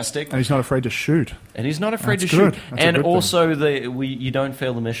fantastic. And he's not afraid to shoot. And he's not afraid That's to good. shoot. That's a and good also, you don't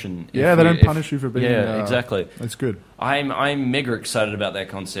fail the mission. Yeah, they don't punish you for being... Yeah, exactly. That's good. I'm mega excited about that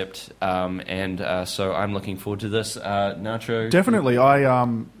concept, and so I'm looking forward to this. Nacho? Definitely. I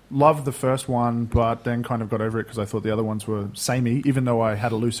loved the first one, but then kind of got over it because I thought the other ones were samey, even though I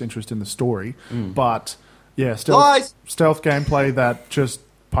had a loose interest in the story. But, yeah, stealth gameplay that just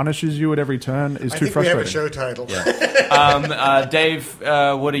punishes you at every turn is too frustrating. We have a show title. Yeah. Dave,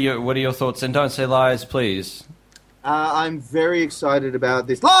 what are your thoughts? And don't say lies, please. I'm very excited about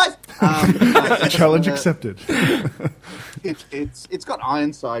this. Lies! Challenge accepted. It's got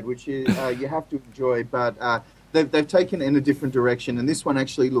Ironside, which is, you have to enjoy, but they've taken it in a different direction, and this one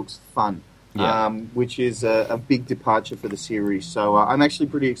actually looks fun, which is a big departure for the series. So I'm actually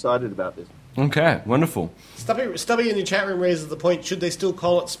pretty excited about this. Okay, wonderful. Stubby in the chat room raises the point, should they still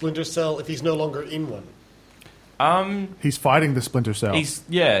call it Splinter Cell if he's no longer in one? He's fighting the Splinter Cell.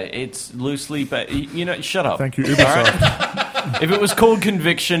 It's loosely, but shut up. Thank you, Ubisoft. If it was called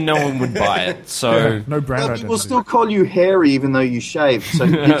Conviction, no one would buy it. So no brand identity. People still call you hairy even though you shave. So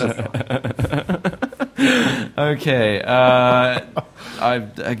okay.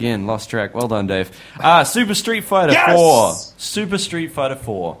 I've again lost track. Well done, Dave. Super Street Fighter 4. Super Street Fighter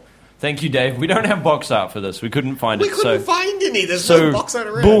 4. Thank you, Dave. We don't have box art for this. We couldn't find it. We couldn't find any. There's so no box art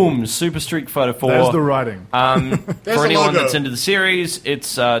around. Boom, Super Street Fighter 4. There's the writing. For anyone that's into the series,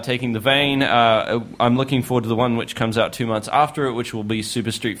 it's taking the vein. I'm looking forward to the one which comes out 2 months after it, which will be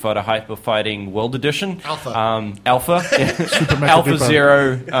Super Street Fighter Hyper Fighting World Edition. Alpha. Alpha. Alpha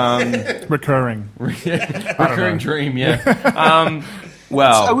Zero. Recurring. Recurring dream, yeah.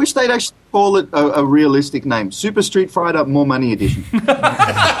 Well, I wish they'd actually call it a realistic name. Super Street Fighter More Money Edition.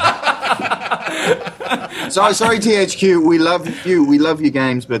 Sorry, THQ. We love you. We love your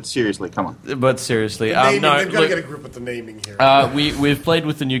games, but seriously, come on. But seriously, they've got to get a grip with the naming here. We've played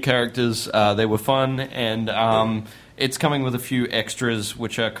with the new characters. They were fun, and it's coming with a few extras,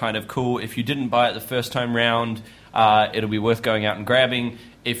 which are kind of cool. If you didn't buy it the first time round, it'll be worth going out and grabbing.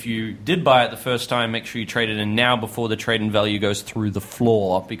 If you did buy it the first time, make sure you trade it in now before the trade-in value goes through the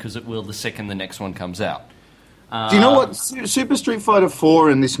floor, because it will the second the next one comes out. Do you know what? Super Street Fighter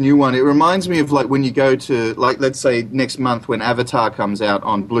 4 and this new one, it reminds me of like when you go to, like, let's say next month when Avatar comes out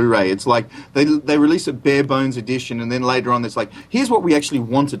on Blu-ray. It's like they release a bare bones edition, and then later on it's like, here's what we actually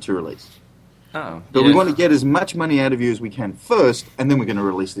wanted to release. Oh, but we want to get as much money out of you as we can first, and then we're going to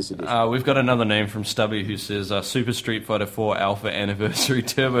release this edition. We've got another name from Stubby who says Super Street Fighter 4 Alpha Anniversary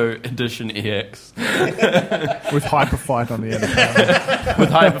Turbo Edition EX. With Hyper Fight on the end. With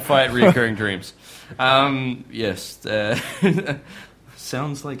Hyper Fight Reoccurring Dreams. Yes.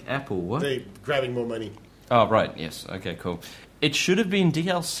 Sounds like Apple. What? They're grabbing more money. Oh, right. Yes. Okay, cool. It should have been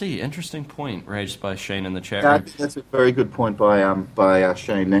DLC. Interesting point raised by Shane in the chat room. That's a very good point by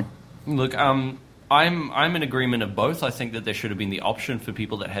Shane there. Look, I'm in agreement of both. I think that there should have been the option for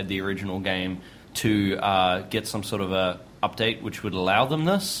people that had the original game to get some sort of a update which would allow them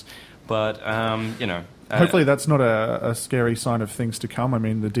this. But, hopefully that's not a scary sign of things to come. I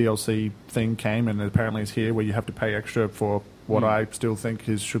mean, the DLC thing came, and apparently it's here, where you have to pay extra for what I still think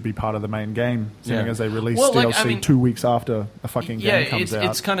should be part of the main game, seeing as they release DLC 2 weeks after a fucking game comes out.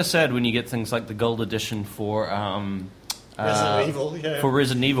 It's kind of sad when you get things like the Gold Edition for... Resident Evil, yeah. For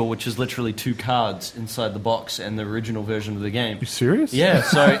Resident Evil, which is literally 2 cards inside the box and the original version of the game. You serious? Yeah,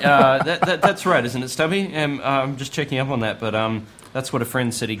 so that's right, isn't it, Stubby? I'm just checking up on that, but that's what a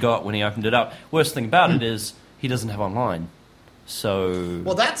friend said he got when he opened it up. Worst thing about it is he doesn't have online. So...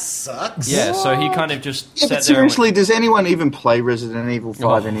 Well, that sucks. Yeah, so he kind of just sat but seriously, does anyone even play Resident Evil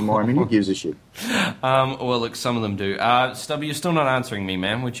 5 anymore? I mean, who gives a shit? Well, look, some of them do. Stubby, you're still not answering me,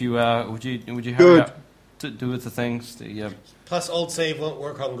 man. Would you hurry Good. up to do with the things? Plus, old save won't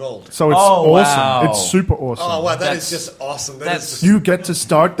work on gold. So it's awesome. Wow. It's super awesome. Oh, wow, that is just awesome. You get to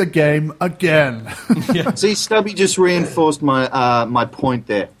start the game again. See, Stubby just reinforced my point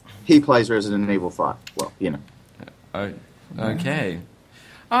there. He plays Resident Evil 5. Well, you know. Okay.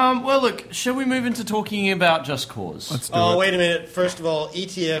 Well, look, shall we move into talking about Just Cause? Let's do it. Wait a minute. First of all,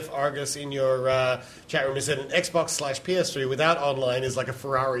 ETF Argus in your chat room has said an Xbox/PS3 without online is like a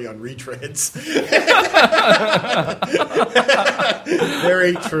Ferrari on retreads.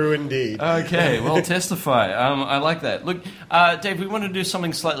 Very true indeed. Okay, well, testify. I like that. Look, Dave, we want to do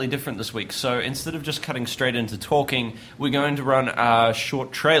something slightly different this week. So instead of just cutting straight into talking, we're going to run a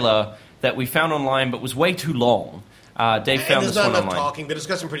short trailer that we found online but was way too long. Dave found this one online. There's not enough talking, but it's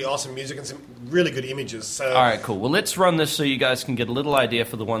got some pretty awesome music and some really good images. So. All right, cool. Well, let's run this so you guys can get a little idea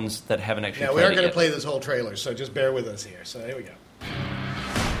for the ones that haven't actually played it yet. We are going to play this whole trailer, so just bear with us here. So here we go.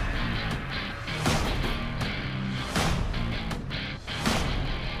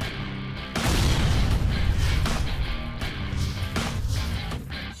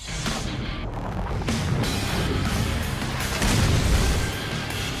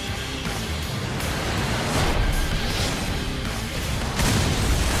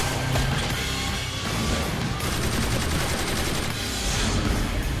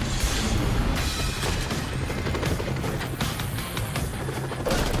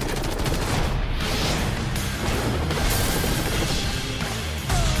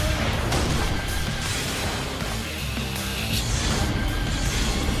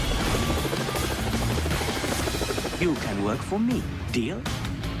 You can work for me. Deal?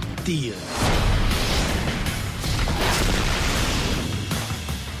 Deal.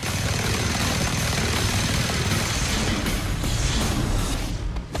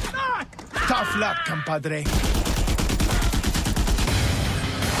 Tough luck, compadre.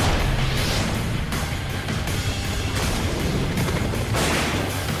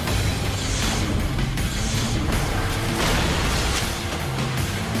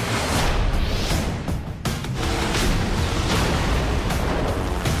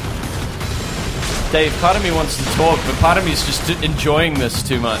 Dave, part of me wants to talk, but part of me is just enjoying this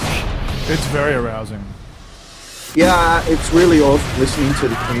too much. It's very arousing. Yeah, it's really awesome listening to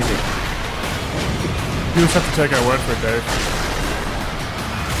the music. You just have to take our word for it, Dave.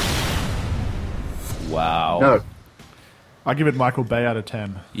 Wow. No. I give it Michael Bay out of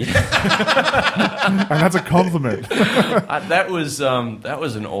 10. Yeah. And that's a compliment. That was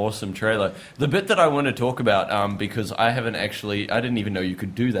an awesome trailer. The bit that I want to talk about, because I didn't even know you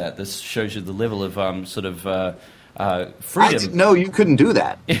could do that. This shows you the level of freedom. I didn't know you couldn't do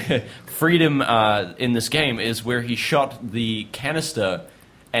that. Freedom in this game is where he shot the canister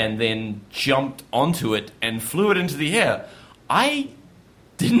and then jumped onto it and flew it into the air. I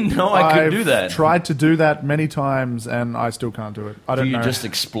didn't know I could do that. I've tried to do that many times, and I still can't do it. I don't know. Do you just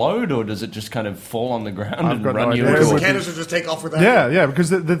explode, or does it just kind of fall on the ground and got run no you idea. over? Or does the canister just take off without Yeah, because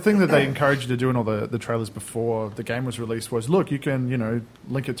the thing that they encouraged you to do in all the trailers before the game was released was, look, you can,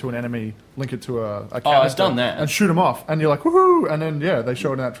 link it to an enemy, link it to a canister. I've done that. And shoot them off. And you're like, woohoo! And then, they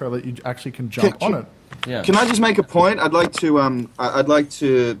showed in that trailer that you actually can jump on it. Yeah. Can I just make a point? I'd like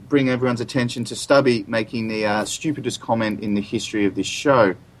to bring everyone's attention to Stubby making the stupidest comment in the history of this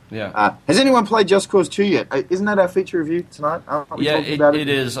show. Yeah. Has anyone played Just Cause 2 yet? Isn't that our feature review tonight? Yeah, it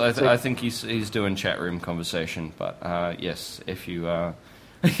is. I think he's doing chat room conversation. But yes, if you...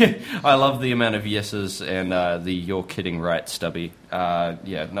 I love the amount of yeses and the "you're kidding, right, Stubby."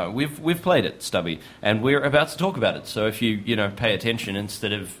 We've played it, Stubby, and we're about to talk about it. So if you pay attention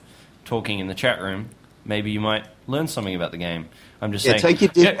instead of talking in the chat room, maybe you might learn something about the game. I'm just saying. Take your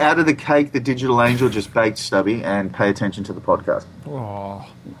dip out of the cake the Digital Angel just baked, Stubby, and pay attention to the podcast. Oh,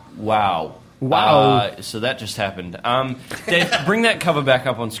 wow. So that just happened. Dave, bring that cover back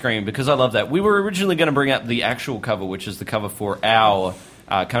up on screen because I love that. We were originally going to bring up the actual cover, which is the cover for our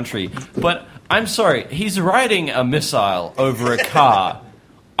country. But I'm sorry, he's riding a missile over a car.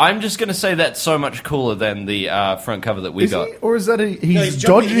 I'm just going to say that's so much cooler than the front cover that we got. Or is that he's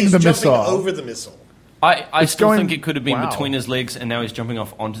dodging the missile? Over the missile. I still think it could have been between his legs, and now he's jumping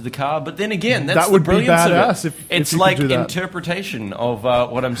off onto the car. But then again, that's that would the brilliance be badass of it. If it's like interpretation of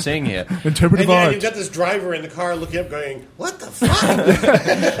what I'm seeing here. Interpretive art. You've got this driver in the car looking up going, what the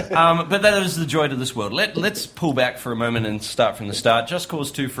fuck? But that is the joy to this world. Let's pull back for a moment and start from the start. Just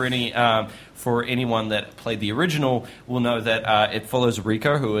Cause 2, for anyone that played the original, will know that it follows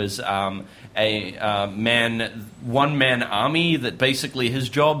Rico, who is a one-man army that basically his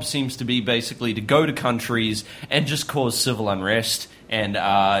job seems to be basically to go to countries and just cause civil unrest and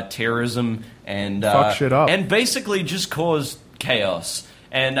terrorism and fuck shit up, and basically just cause chaos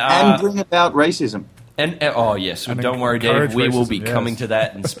and bring about racism. And yes, don't worry, Dave. We will be coming to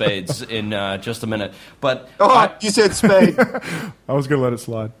that in spades in just a minute. But you said spade. I was going to let it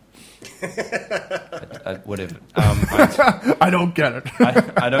slide. Whatever. I don't get it.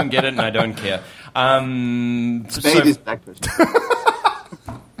 I don't get it, and I don't care. Spade is breakfast.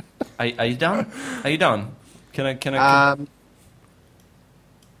 Are you done? Are you done? Can I?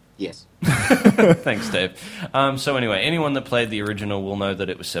 Yes. Thanks, Dave. So anyway, anyone that played the original will know that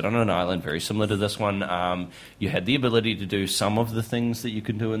it was set on an island, very similar to this one. You had the ability to do some of the things that you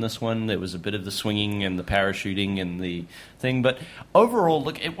can do in this one. There was a bit of the swinging and the parachuting and the thing. But overall,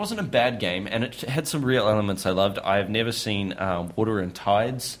 look, it wasn't a bad game, and it had some real elements I loved. I have never seen Water and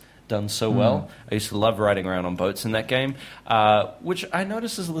Tides done so well. I used to love riding around on boats in that game, which I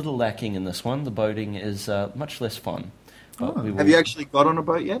notice is a little lacking in this one. The boating is much less fun. Have you actually got on a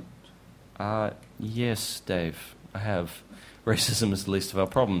boat yet? Yes, Dave, I have. Racism is the least of our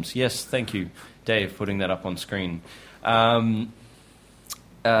problems. Yes, thank you, Dave, putting that up on screen. The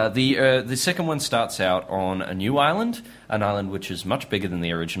second one starts out on a new island, an island which is much bigger than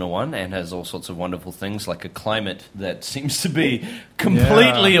the original one and has all sorts of wonderful things like a climate that seems to be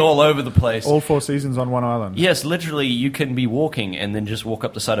completely all over the place. All 4 seasons on one island. Yes, literally you can be walking and then just walk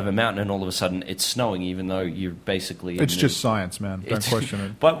up the side of a mountain and all of a sudden it's snowing even though you're basically... It's just science, man. Don't question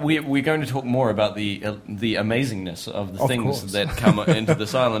it. But we're going to talk more about the amazingness of the things that come into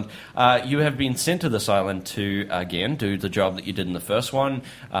this island. You have been sent to this island to, again, do the job that you did in the first one.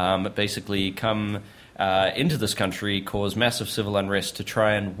 Basically come into this country, cause massive civil unrest to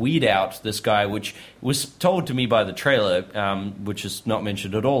try and weed out this guy, which was told to me by the trailer, which is not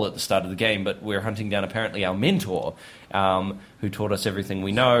mentioned at all at the start of the game, but we're hunting down apparently our mentor, who taught us everything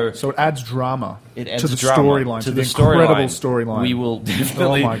we know. So it adds drama to the storyline, to the incredible storyline. We will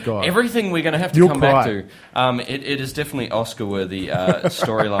definitely... Oh my God. Everything we're going to have to come back to. It is definitely Oscar-worthy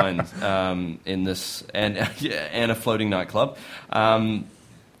storyline in this, and a floating nightclub.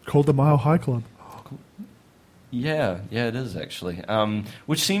 Called the Mile High Club. Yeah, it is actually.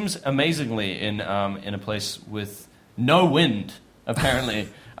 Which seems amazingly in a place with no wind, apparently,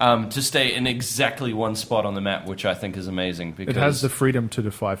 to stay in exactly one spot on the map, which I think is amazing. Because it has the freedom to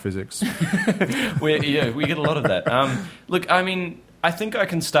defy physics. we get a lot of that. Look, I mean, I think I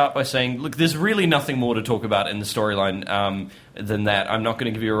can start by saying, look, there's really nothing more to talk about in the storyline than that. I'm not going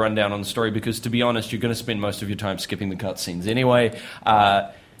to give you a rundown on the story because, to be honest, you're going to spend most of your time skipping the cutscenes anyway.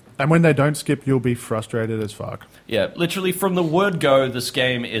 And when they don't skip, you'll be frustrated as fuck. Yeah, literally from the word go, this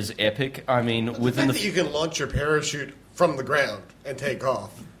game is epic. I mean, within the fact that you can launch your parachute from the ground and take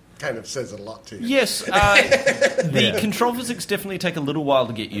off kind of says a lot to you. Yes, the control physics definitely take a little while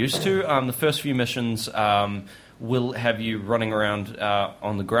to get used to. The first few missions will have you running around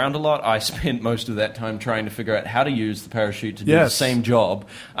on the ground a lot. I spent most of that time trying to figure out how to use the parachute to do the same job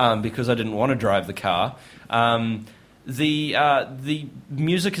because I didn't want to drive the car. The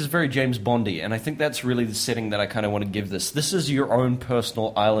music is very James Bondy, and I think that's really the setting that I kind of want to give this. This is your own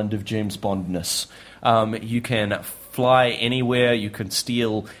personal island of James Bondness. You can fly anywhere, you can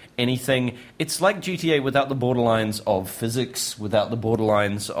steal anything. It's like GTA without the borderlines of physics, without the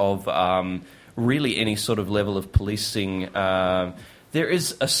borderlines of really any sort of level of policing. There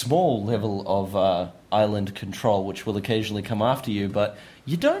is a small level of island control which will occasionally come after you, but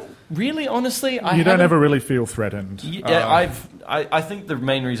you don't really, honestly... You don't ever really feel threatened. Yeah, I think the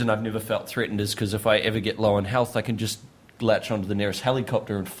main reason I've never felt threatened is because if I ever get low on health, I can just latch onto the nearest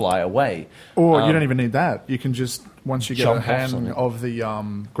helicopter and fly away. Or you don't even need that. You can just, once you get a hang of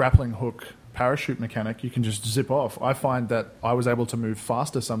the grappling hook parachute mechanic, you can just zip off. I find that I was able to move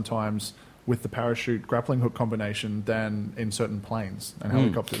faster sometimes with the parachute grappling hook combination than in certain planes and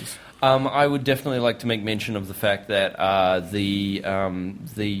helicopters. I would definitely like to make mention of the fact that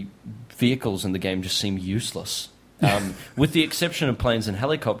the vehicles in the game just seem useless. With the exception of planes and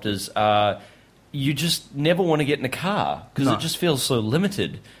helicopters, you just never want to get in a car because it just feels so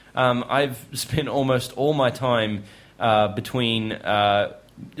limited. I've spent almost all my time between,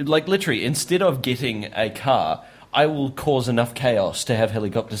 like literally, instead of getting a car, I will cause enough chaos to have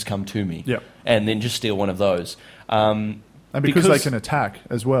helicopters come to me and then just steal one of those. And because they can attack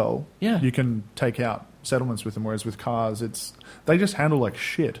as well, Yeah. you can take out settlements with them, whereas with cars, they just handle like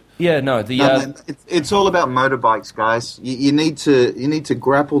shit. Yeah, no. It's all about motorbikes, guys. You need to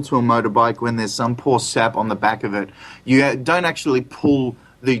grapple to a motorbike when there's some poor sap on the back of it. You don't actually pull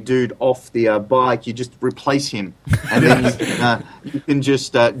the dude off the bike, you just replace him. And then you can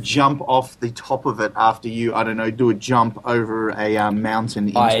just jump off the top of it after you, I don't know, do a jump over a mountain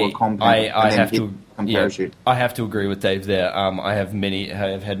into a compound. I have to agree with Dave there. I have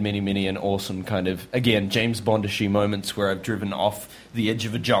had many an awesome kind of, again, James Bondishy moments where I've driven off the edge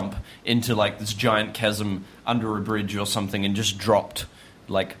of a jump into like this giant chasm under a bridge or something and just dropped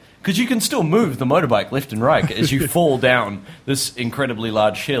like... Because you can still move the motorbike left and right as you fall down this incredibly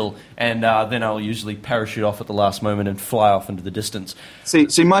large hill, and then I'll usually parachute off at the last moment and fly off into the distance.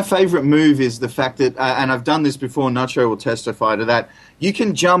 See, my favourite move is the fact that, and I've done this before, Nacho will testify to that, you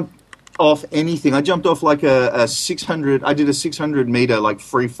can jump off anything. I jumped off like a 600, I did a 600 metre like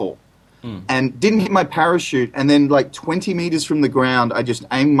free fall. And didn't hit my parachute, and then like 20 metres from the ground, I just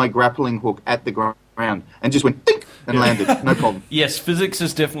aimed my grappling hook at the ground and just went dink and landed, no problem. Yes, physics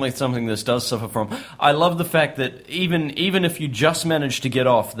is definitely something this does suffer from. I love the fact that even if you just manage to get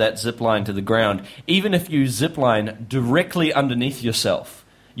off that zip line to the ground, even if you zip line directly underneath yourself,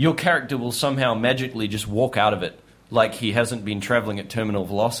 your character will somehow magically just walk out of it like he hasn't been travelling at terminal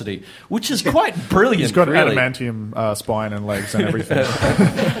velocity, which is quite brilliant. He's got really. Adamantium spine and legs and everything.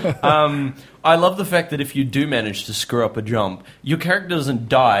 I love the fact that if you do manage to screw up a jump, your character doesn't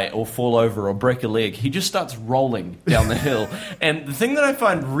die or fall over or break a leg. He just starts rolling down the hill. And the thing that I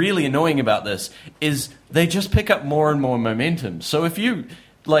find really annoying about this is they just pick up more and more momentum. So if you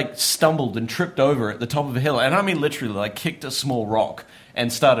like stumbled and tripped over at the top of a hill, and I mean literally like kicked a small rock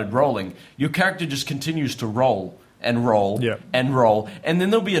and started rolling, your character just continues to roll and roll and roll, and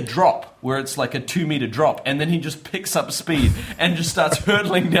then there'll be a drop where it's like a 2-meter drop, and then he just picks up speed and just starts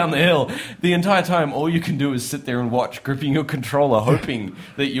hurtling down the hill. The entire time, all you can do is sit there and watch, gripping your controller, hoping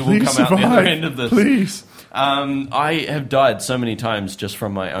that you will come out the other end of this. Please. I have died so many times just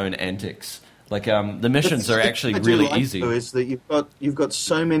from my own antics. Like the missions are actually really easy. Is that you've got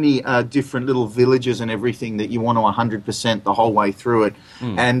so many different little villages and everything that you want to 100% the whole way through it,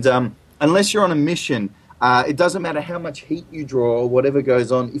 and unless you're on a mission. It doesn't matter how much heat you draw or whatever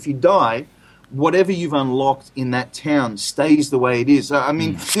goes on. If you die, whatever you've unlocked in that town stays the way it is. I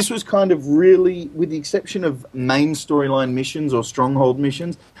mean, this was kind of really, with the exception of main storyline missions or stronghold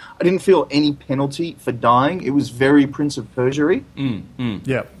missions, I didn't feel any penalty for dying. It was very Prince of Persia-y.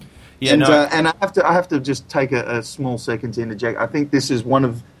 Yeah. And I have to just take a small second to interject. I think this is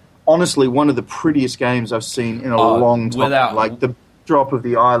honestly one of the prettiest games I've seen in a long time. Like the drop of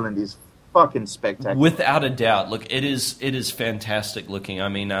the island is fucking spectacular. Without a doubt. Look, it is fantastic looking. I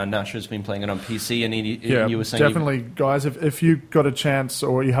mean, Nasha's been playing it on PC, and you were saying... definitely, guys, if you got a chance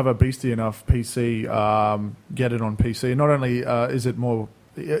or you have a beastie enough PC, get it on PC. Not only is it more...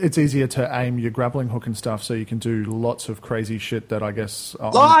 It's easier to aim your grappling hook and stuff, so you can do lots of crazy shit that I guess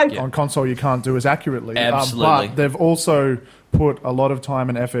on console you can't do as accurately. Absolutely. But they've also put a lot of time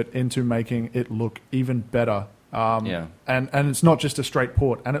and effort into making it look even better. And it's not just a straight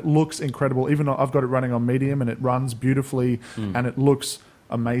port, and it looks incredible. Even though I've got it running on medium, and it runs beautifully, and it looks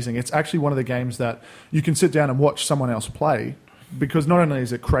amazing. It's actually one of the games that you can sit down and watch someone else play, because not only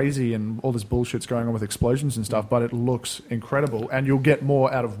is it crazy and all this bullshit's going on with explosions and stuff, but it looks incredible, and you'll get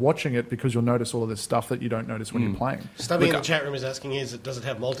more out of watching it because you'll notice all of this stuff that you don't notice when you're playing. Stubby in the chat room is asking, does it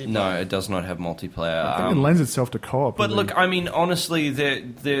have multiplayer? No, it does not have multiplayer. I think it lends itself to co-op. But look, I mean, honestly,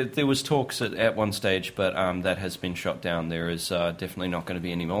 there was talks at one stage, but that has been shot down. There is definitely not going to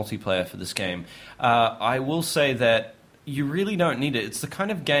be any multiplayer for this game. I will say that you really don't need it. It's the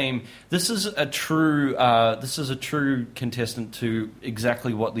kind of game. This is a true contestant to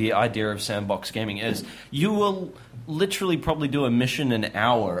exactly what the idea of sandbox gaming is. You will literally probably do a mission an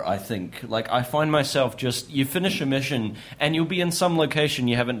hour, I think. Like, I find myself you finish a mission and you'll be in some location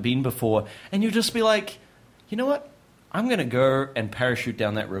you haven't been before, and you'll just be like, you know what? I'm going to go and parachute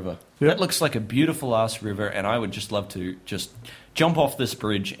down that river. Yep. That looks like a beautiful ass river, and I would just love to just jump off this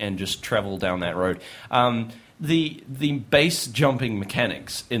bridge and just travel down that road. The base jumping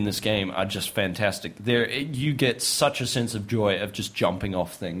mechanics in this game are just fantastic. You get such a sense of joy of just jumping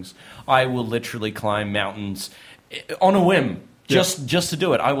off things. I will literally climb mountains on a whim. Just to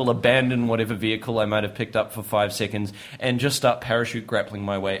do it. I will abandon whatever vehicle I might have picked up for 5 seconds and just start parachute grappling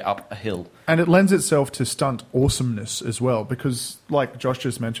my way up a hill. And it lends itself to stunt awesomeness as well, because, like Josh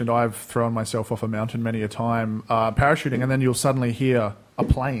just mentioned, I've thrown myself off a mountain many a time parachuting, and then you'll suddenly hear a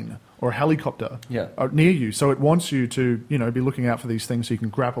plane or a helicopter near you. So it wants you to, be looking out for these things so you can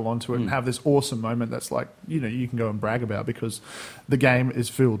grapple onto it and have this awesome moment that's like, you can go and brag about, because the game is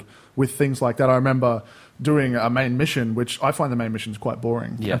filled with things like that. I remember doing a main mission, which I find the main missions quite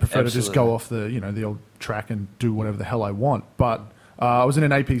boring. I prefer to just go off the old track and do whatever the hell I want. But I was in an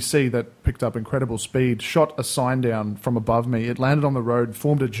APC that picked up incredible speed, shot a sign down from above me. It landed on the road,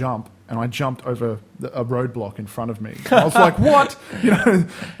 formed a jump, and I jumped over a roadblock in front of me. I was like, what?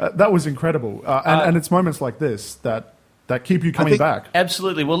 That was incredible. And it's moments like this that keep you coming back.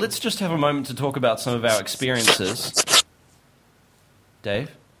 Absolutely. Well, let's just have a moment to talk about some of our experiences. Dave?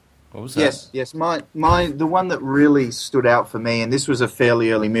 What was that? Yes. The one that really stood out for me, and this was a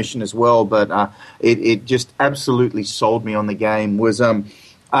fairly early mission as well, but it just absolutely sold me on the game, was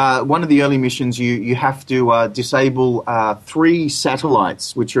one of the early missions. You have to disable 3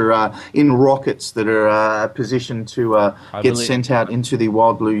 satellites, which are in rockets that are positioned to get sent out into the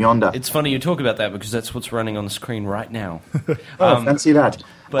wild blue yonder. It's funny you talk about that, because that's what's running on the screen right now. Fancy that.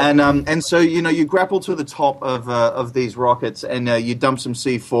 And so you grapple to the top of these rockets, and you dump some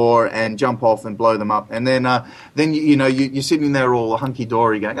C4 and jump off and blow them up, and then you're sitting there all hunky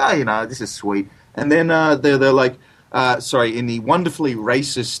dory going, this is sweet, and then they're like, in the wonderfully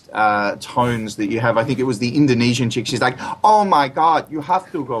racist tones that you have. I think it was the Indonesian chick. She's like, oh my God, you have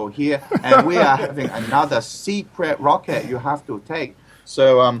to go here, and we are having another secret rocket you have to take.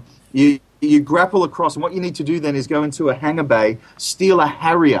 So you grapple across, and what you need to do then is go into a hangar bay, steal a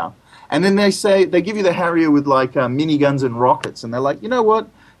Harrier, and then they give you the Harrier with like miniguns and rockets, and they're like, you know what,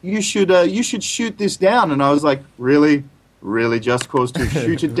 you should shoot this down. And I was like, really, Just Cause to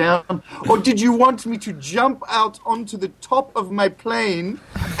shoot it down? Or did you want me to jump out onto the top of my plane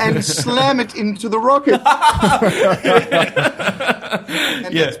and slam it into the rocket?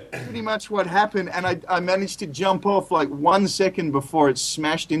 And that's pretty much what happened. And I managed to jump off like 1 second before it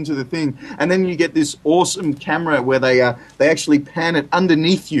smashed into the thing. And then you get this awesome camera where they actually pan it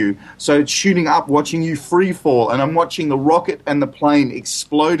underneath you, so it's shooting up, watching you free fall. And I'm watching the rocket and the plane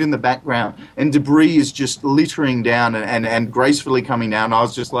explode in the background, and debris is just littering down and gracefully coming down. I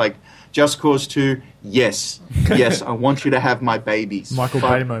was just like, Just Cause 2, yes, I want you to have my babies. Michael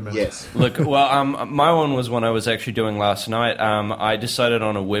Bay moment. Yes. Look, well, my one was one I was actually doing last night. I decided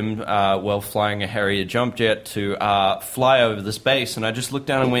on a whim, while flying a Harrier jump jet, to fly over this base, and I just looked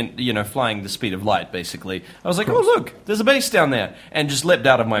down and went, flying the speed of light, basically. I was like, oh, look, there's a base down there, and just leapt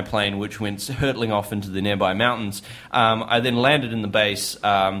out of my plane, which went hurtling off into the nearby mountains. I then landed in the base,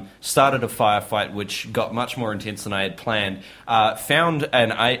 started a firefight, which got much more intense than I had planned, found an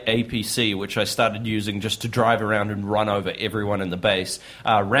APC, which I started using just to drive around and run over everyone in the base,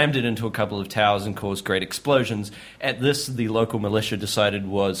 rammed it into a couple of towers and caused great explosions. At this, the local militia decided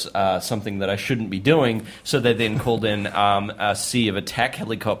was something that I shouldn't be doing, so they then called in a sea of attack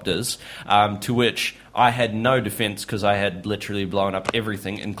helicopters, to which I had no defense because I had literally blown up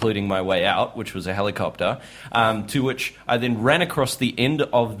everything, including my way out, which was a helicopter, to which I then ran across the end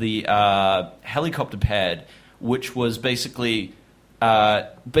of the helicopter pad, which was basically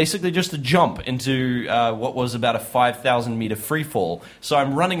just a jump into what was about a 5,000 meter free fall. So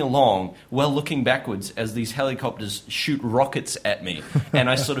I'm running along while looking backwards as these helicopters shoot rockets at me, and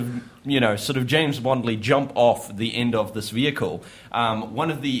I sort of James Bondly jump off the end of this vehicle.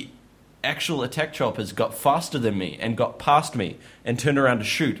 One of the actual attack choppers got faster than me and got past me and turned around to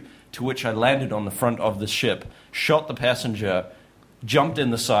shoot, to which I landed on the front of the ship, shot the passenger, jumped in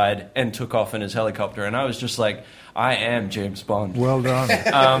the side, and took off in his helicopter. And I was just like, I am James Bond. Well done.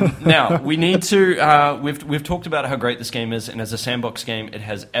 Now, we need to... we've talked about how great this game is, and as a sandbox game, it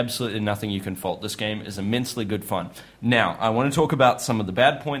has absolutely nothing you can fault. This game is immensely good fun. Now, I want to talk about some of the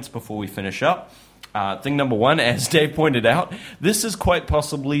bad points before we finish up. Thing number one, as Dave pointed out, this is quite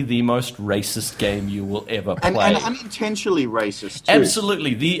possibly the most racist game you will ever play. And unintentionally racist, too.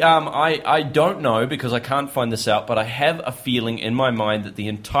 Absolutely. I don't know, because I can't find this out, but I have a feeling in my mind that the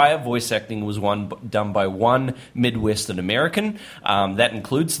entire voice acting was done by one Midwestern American. That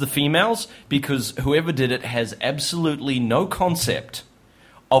includes the females, because whoever did it has absolutely no concept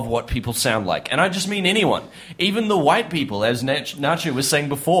of what people sound like. And I just mean anyone. Even the white people, as Nacho was saying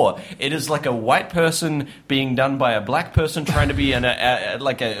before. It is like a white person being done by a black person trying to be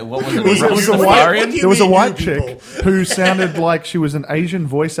what was it? There was a white chick who sounded like she was an Asian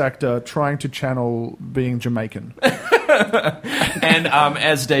voice actor trying to channel being Jamaican. And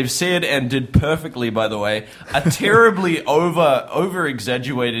as Dave said, and did perfectly, by the way, a terribly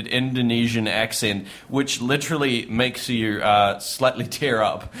over-exaggerated Indonesian accent, which literally makes you slightly tear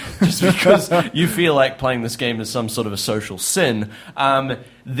up, just because you feel like playing this game is some sort of a social sin.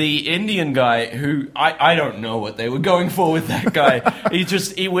 The Indian guy, who I don't know what they were going for with that guy.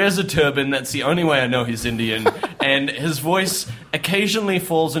 He wears a turban. That's the only way I know he's Indian. And his voice occasionally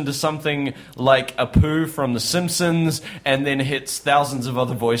falls into something like Apu from The Simpsons, and then hits thousands of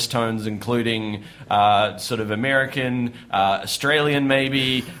other voice tones, including sort of American, Australian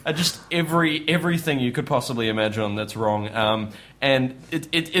maybe, just everything you could possibly imagine that's wrong. And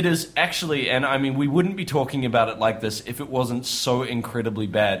it is actually, and I mean, we wouldn't be talking about it like this if it wasn't so incredibly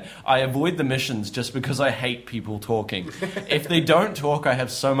bad. I avoid the missions just because I hate people talking. If they don't talk, I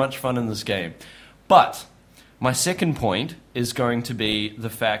have so much fun in this game. But my second point is going to be the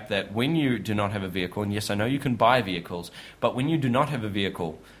fact that when you do not have a vehicle, and yes, I know you can buy vehicles, but when you do not have a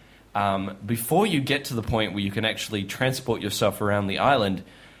vehicle, before you get to the point where you can actually transport yourself around the island,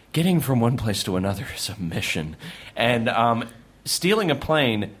 getting from one place to another is a mission. And stealing a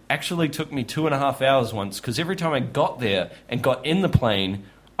plane actually took me 2.5 hours once, because every time I got there and got in the plane,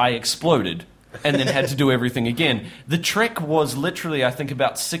 I exploded and then had to do everything again. The trek was literally, I think,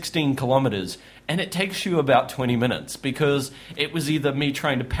 about 16 kilometers, and it takes you about 20 minutes, because it was either me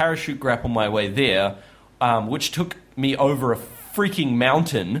trying to parachute grapple my way there, which took me over a freaking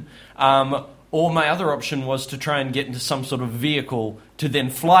mountain, or my other option was to try and get into some sort of vehicle to then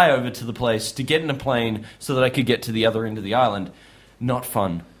fly over to the place, to get in a plane so that I could get to the other end of the island. Not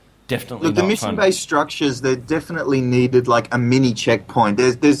fun. Definitely Look, the mission-based structures, they definitely needed like a mini checkpoint.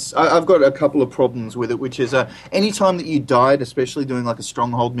 I've got a couple of problems with it, which is any time that you died, especially doing like a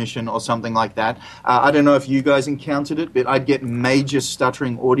stronghold mission or something like that, I don't know if you guys encountered it, but I'd get major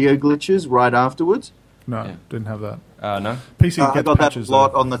stuttering audio glitches right afterwards. No, didn't have that. No. PC I got that a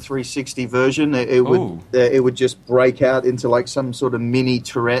lot on the 360 version. It would just break out into like some sort of mini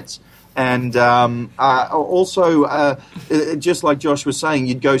Tourette's. And also, just like Josh was saying,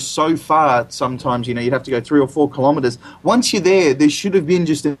 you'd go so far sometimes, you'd have to go 3 or 4 kilometers. Once you're there should have been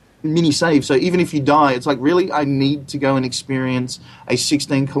just a mini save. So even if you die, it's like, really, I need to go and experience a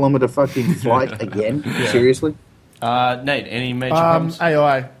 16-kilometer fucking flight again? Yeah. Seriously? Nate, any major problems?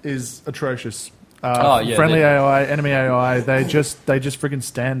 AI is atrocious. Friendly AI, enemy AI, they just freaking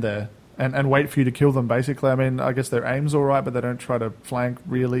stand there and wait for you to kill them, basically. I mean, I guess their aim's all right, but they don't try to flank,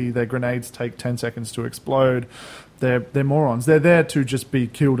 really. Their grenades take 10 seconds to explode. They're morons. They're there to just be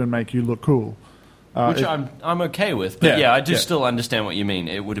killed and make you look cool. Which I'm okay with. But I do still understand what you mean.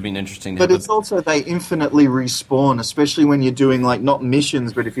 It would have been interesting to But it's also they infinitely respawn, especially when you're doing, like, not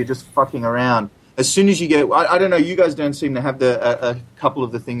missions, but if you're just fucking around. As soon as you get... I don't know, you guys don't seem to have a couple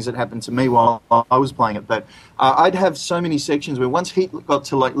of the things that happened to me while I was playing it, but I'd have so many sections where once heat got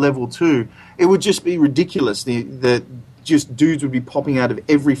to, like, level 2, it would just be ridiculous. Just dudes would be popping out of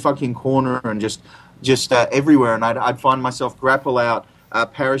every fucking corner and just everywhere, and I'd find myself grapple out,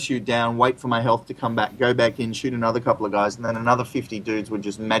 parachute down, wait for my health to come back, go back in, shoot another couple of guys, and then another 50 dudes would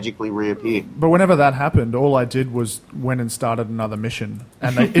just magically reappear. But whenever that happened, all I did was went and started another mission,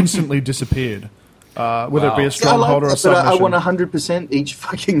 and they instantly disappeared. Whether it be a stronghold or a submission. I want 100% each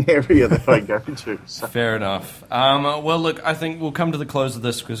fucking area that I go to. So. Fair enough. Well, look, I think we'll come to the close of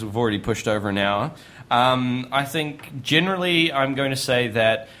this because we've already pushed over an hour. I think generally I'm going to say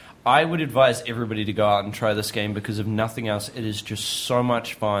that I would advise everybody to go out and try this game because if nothing else, it is just so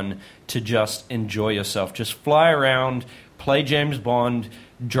much fun to just enjoy yourself. Just fly around, play James Bond,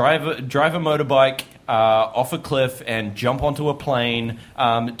 drive a motorbike, off a cliff and jump onto a plane,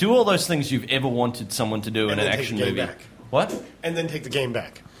 do all those things you've ever wanted someone to do in an action movie. Back. What? And then take the game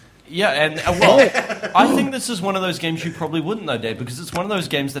back. Yeah, and well, I think this is one of those games you probably wouldn't though, Dave, because it's one of those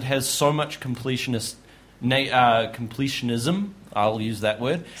games that has so much completionism. I'll use that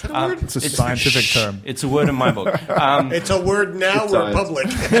word. Is that a word? It's a scientific term. It's a word in my book. It's a word now. We're public.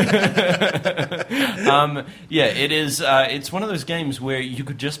 Yeah, it is. It's one of those games where you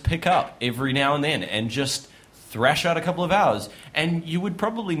could just pick up every now and then and just thrash out a couple of hours, and you would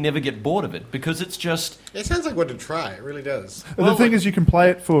probably never get bored of it because it's just... It sounds like one to try. It really does. The thing is, you can play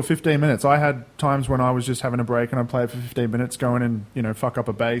it for 15 minutes. I had times when I was just having a break and I'd play it for 15 minutes, go in and, fuck up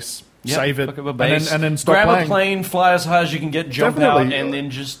a base, save it, and then stop playing. Grab a plane, fly as high as you can get, jump out, and then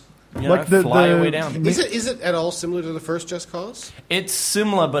just... fly your way down. Is it at all similar to the first Just Cause? It's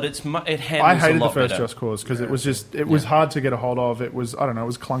similar, but it handles a lot I hated the first better. Just Cause because it was hard to get a hold of. It was, I don't know, it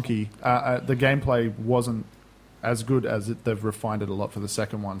was clunky. The gameplay wasn't as good as they've refined it a lot for the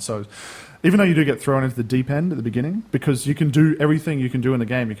second one. So even though you do get thrown into the deep end at the beginning, because you can do everything you can do in the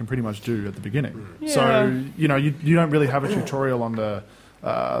game, you can pretty much do at the beginning. Yeah. So, you don't really have a tutorial on the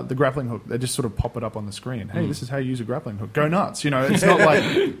grappling hook. They just sort of pop it up on the screen. Hey, this is how you use a grappling hook. Go nuts. It's not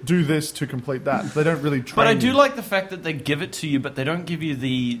like do this to complete that. They don't really train. But I do like the fact that they give it to you, but they don't give you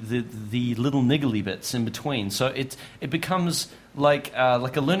the little niggly bits in between. So it becomes like a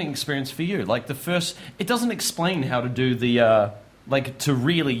learning experience for you. Like it doesn't explain how to do the to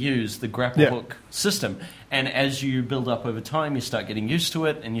really use the grapple hook system. And as you build up over time, you start getting used to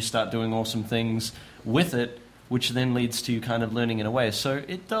it, and you start doing awesome things with it, which then leads to you kind of learning in a way. So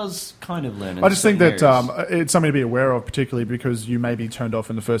it does kind of learn in I just think that areas. it's something to be aware of, particularly because you may be turned off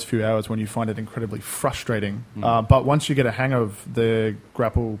in the first few hours when you find it incredibly frustrating. But once you get a hang of the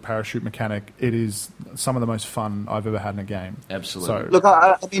grapple parachute mechanic, it is some of the most fun I've ever had in a game. Absolutely. So, Look,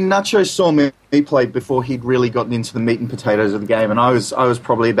 I mean, Nacho saw me play before he'd really gotten into the meat and potatoes of the game, and I was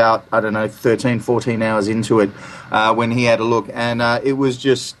probably about, 13, 14 hours into it when he had a look, and it was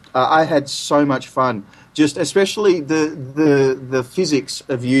just, I had so much fun. Just especially the physics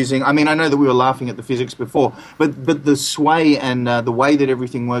of using... I mean, I know that we were laughing at the physics before, but the sway and the way that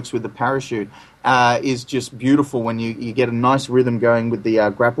everything works with the parachute is just beautiful when you get a nice rhythm going with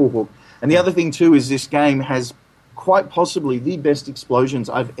the grapple hook. And the other thing, too, is this game has quite possibly the best explosions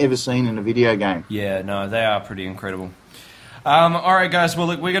I've ever seen in a video game. Yeah, no, they are pretty incredible. All right, guys. Well,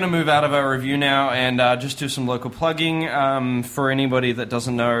 look, we're going to move out of our review now and just do some local plugging. For anybody that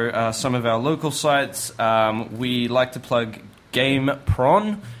doesn't know some of our local sites, we like to plug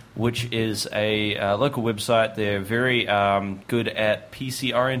GamePron, which is a local website. They're very good at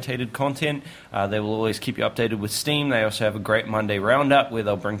PC-orientated content. They will always keep you updated with Steam. They also have a great Monday roundup where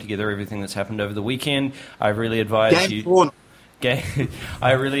they'll bring together everything that's happened over the weekend. I really advise you...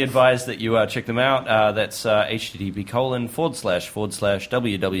 I really advise that you check them out. That's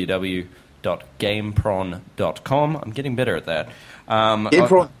http://www.gamepron.com. I'm getting better at that.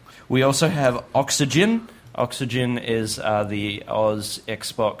 We also have Oxygen. Oxygen is the Oz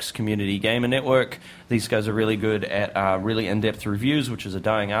Xbox Community Gamer Network. These guys are really good at really in-depth reviews, which is a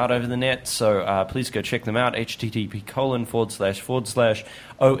dying art over the net. So please go check them out.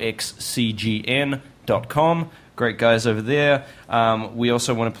 http://oxcgn.com. Great guys over there. We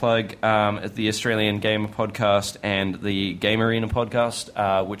also want to plug the Australian Gamer Podcast and the Game Arena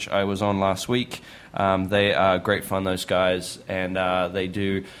Podcast, which I was on last week. They are great fun, those guys, and they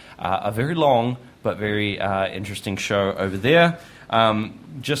do a very long but very interesting show over there.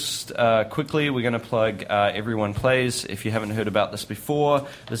 Just quickly, we're going to plug Everyone Plays. If you haven't heard about this before,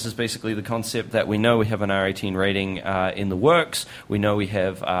 this is basically the concept that we know we have an R18 rating in the works. We know we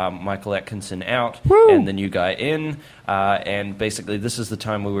have Michael Atkinson out and the new guy in. And basically, this is the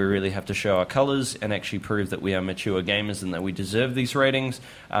time where we really have to show our colors and actually prove that we are mature gamers and that we deserve these ratings.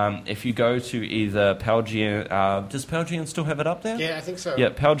 If you go to either Palgian... does Palgian still have it up there? Yeah, I think so. Yeah,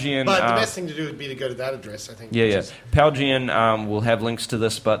 Palgian... But the best thing to do would be to go to that address, I think. Yeah. Palgian will have links to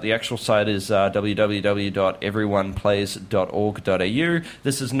this, but the actual site is www.everyoneplays.org.au.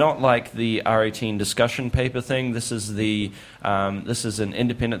 This is not like the R18 discussion paper thing. This is an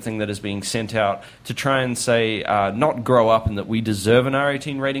independent thing that is being sent out to try and say, not grow up and that we deserve an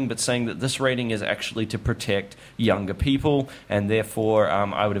R18 rating, but saying that this rating is actually to protect younger people, and therefore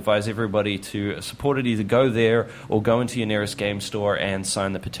I would advise everybody to support it. Either go there or go into your nearest game store and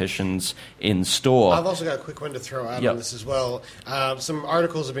sign the petitions in store. I've also got a quick one to throw out on this as well. some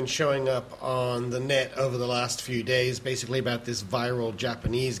articles have been showing up on the net over the last few days, basically about this viral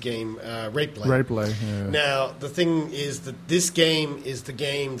Japanese game, Rapeplay. Rapeplay, yeah. Now, the thing is that this game is the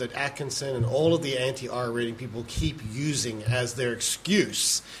game that Atkinson and all of the anti-R rating people keep using as their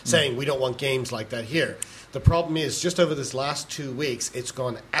excuse, saying we don't want games like that here. The problem is, just over this last 2 weeks, it's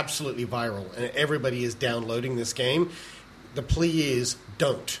gone absolutely viral, and everybody is downloading this game. The plea is,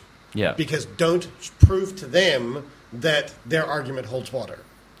 don't. Yeah. Because don't prove to them that their argument holds water.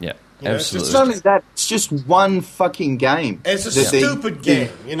 Yeah, absolutely. It's not only that, it's just one fucking game. It's a stupid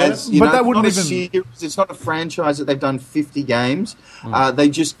game, you know? But that wouldn't even... It's not a franchise that they've done 50 games. They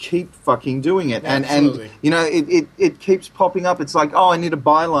just keep fucking doing it. And you know, it keeps popping up. It's like, oh, I need a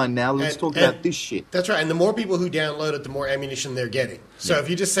byline now. Let's talk about this shit. That's right. And the more people who download it, the more ammunition they're getting. So if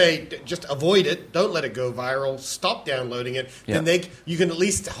you just say, just avoid it, don't let it go viral, stop downloading it, then you can at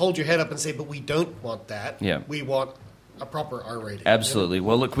least hold your head up and say, but we don't want that. Yeah. We want a proper R rating. Absolutely.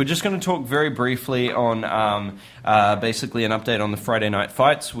 Well, look, we're just going to talk very briefly on basically an update on the Friday Night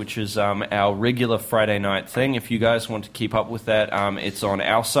Fights, which is our regular Friday night thing. If you guys want to keep up with that, it's on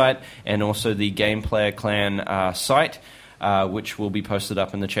our site and also the Game Player Clan site. Which will be posted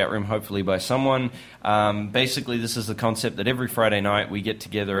up in the chat room, hopefully by someone. Basically, this is the concept that every Friday night we get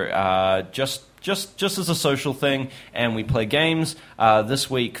together just as a social thing, and we play games. This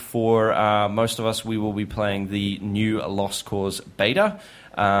week, for most of us, we will be playing the new Lost Cause beta,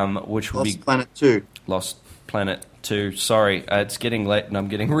 which will be Planet 2. Lost Planet 2. Sorry, it's getting late and I'm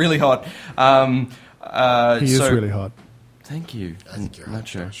getting really hot. He is really hot. Thank you. I think you're hot,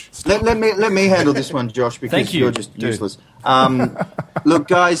 Josh. Let me handle this one, Josh, because you're just useless. Look,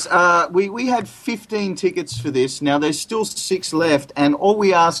 guys, we had 15 tickets for this. Now, there's still 6 left, and all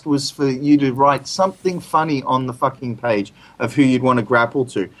we asked was for you to write something funny on the fucking page of who you'd want to grapple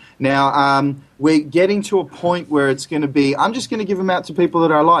to. Now, we're getting to a point where it's going to be, I'm just going to give them out to people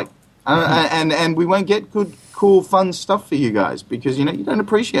that I like. And we won't get good, cool, fun stuff for you guys because, you know, you don't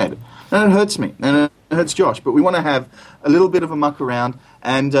appreciate it. And it hurts me. And it hurts Josh. But we want to have a little bit of a muck around.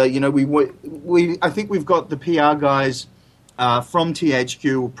 And, you know, I think we've got the PR guys from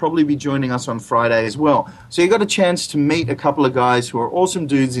THQ will probably be joining us on Friday as well. So you got a chance to meet a couple of guys who are awesome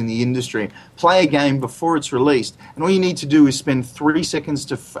dudes in the industry, play a game before it's released, and all you need to do is spend 3 seconds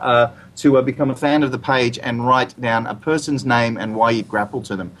to become a fan of the page and write down a person's name and why you grapple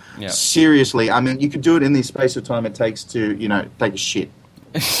to them. Yeah. Seriously, I mean, you could do it in the space of time it takes to, you know, take a shit.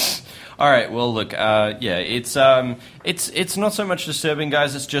 All right. Well, look. It's not so much disturbing,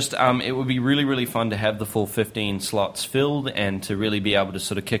 guys. It's just it would be really, really fun to have the full 15 slots filled and to really be able to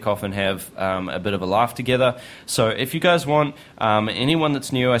sort of kick off and have a bit of a laugh together. So, if you guys want anyone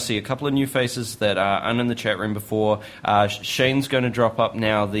that's new, I see a couple of new faces that aren't in the chat room before. Shane's going to drop up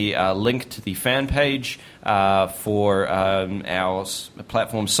now the link to the fan page for our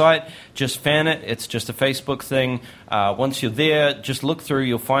platform site. Just fan it. It's just a Facebook thing. Once you're there, just look through.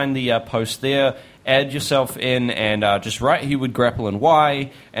 You'll find the post there. Add yourself in and just write who you would grapple and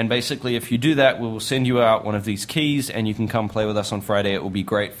why. And basically, if you do that, we will send you out one of these keys and you can come play with us on Friday. It will be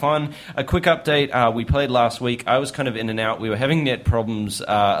great fun. A quick update. We played last week. I was kind of in and out. We were having net problems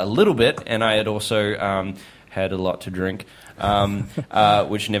a little bit, and I had also had a lot to drink.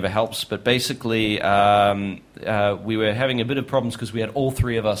 Which never helps. But basically, we were having a bit of problems because we had all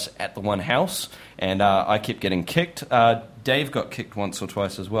 3 of us at the one house, and I kept getting kicked. Dave got kicked once or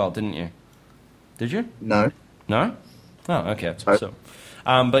twice as well, didn't you? Did you? No. No? Oh, okay. So,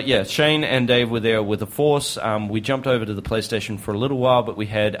 but yeah, Shane and Dave were there with a force. We jumped over to the PlayStation for a little while, but we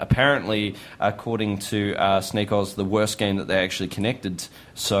had apparently, according to Snake Oz, the worst game that they actually connected.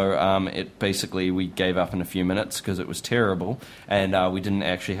 So it basically we gave up in a few minutes because it was terrible, and we didn't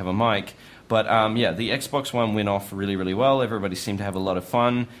actually have a mic. But yeah, the Xbox One went off really, really well. Everybody seemed to have a lot of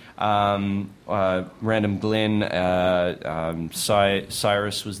fun. Random Glenn,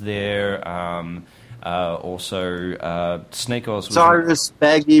 Cyrus was there. Also, Snake Oz was Cyrus,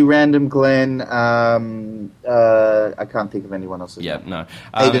 Baggy, Random Glenn. I can't think of anyone else. Yeah, no.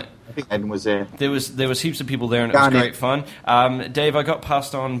 Aiden, I think Aiden was there. There was heaps of people there, and it was great fun. Dave, I got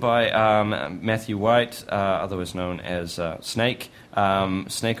passed on by Matthew White, otherwise known as Snake.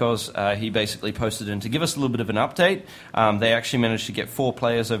 Snake Oz, he basically posted in to give us a little bit of an update. They actually managed to get 4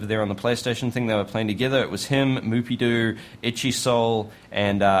 players over there on the PlayStation thing. They were playing together. It was him, Moopy-Doo, Itchy Soul,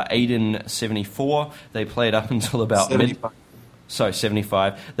 and Aiden74. They played up until about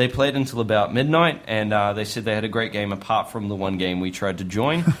 75. They played until about midnight, and they said they had a great game apart from the one game we tried to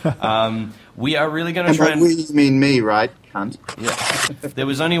join. We are really going to try and... we mean me, right, cunt? Yeah. There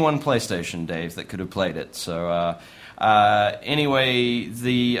was only one PlayStation, Dave, that could have played it, so... Anyway,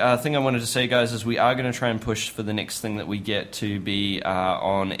 the thing I wanted to say, guys, is we are going to try and push for the next thing that we get to be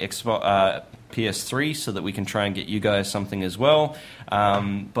on Xbox. PS3, so that we can try and get you guys something as well.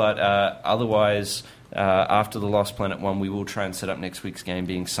 But otherwise, after the Lost Planet 1, we will try and set up next week's game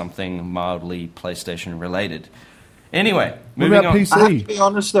being something mildly PlayStation related. Anyway, moving on. PC? I have to be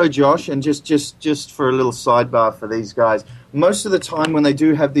honest though, Josh, and just for a little sidebar for these guys, most of the time when they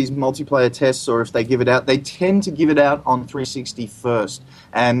do have these multiplayer tests, or if they give it out, they tend to give it out on 360 first,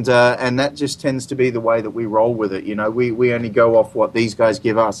 and that just tends to be the way that we roll with it. You know, we only go off what these guys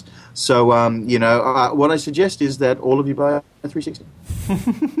give us. So what I suggest is that all of you buy a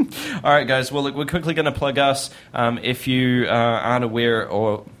 360. All right, guys. Well, look, we're quickly going to plug us. If you aren't aware,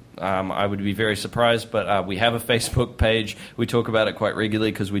 or I would be very surprised, but we have a Facebook page. We talk about it quite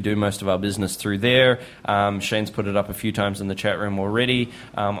regularly because we do most of our business through there. Shane's put it up a few times in the chat room already.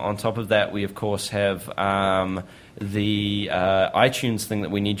 On top of that, we, of course, have the iTunes thing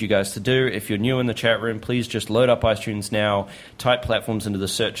that we need you guys to do. If you're new in the chat room, please just load up iTunes now, type platforms into the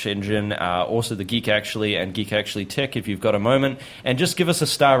search engine, also the Geek Actually and Geek Actually Tech if you've got a moment, and just give us a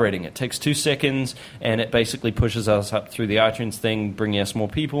star rating. It takes 2 seconds, and it basically pushes us up through the iTunes thing, bringing us more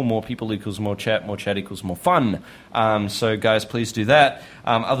people equals more chat equals more fun. So guys, please do that.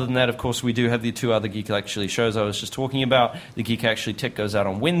 Other than that, of course, we do have the 2 other Geek Actually shows I was just talking about. The Geek Actually Tech goes out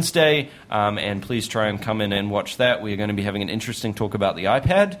on Wednesday, and please try and come in and watch that. We are going to be having an interesting talk about the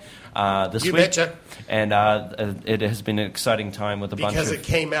iPad this week. Betcha. And it has been an exciting time with because it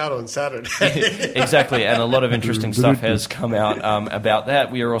came out on Saturday. Exactly, and a lot of interesting stuff has come out about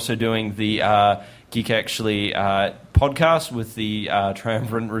that. We are also doing the Geek Actually podcast with the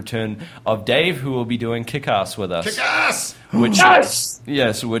triumphant return of Dave, who will be doing Kick-Ass with us. Kick-Ass! Which, yes!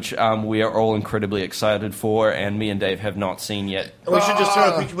 Yes, which we are all incredibly excited for, and me and Dave have not seen yet. And we should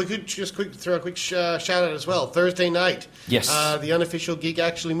just throw a quick shout out as well. Thursday night, yes, the unofficial Geek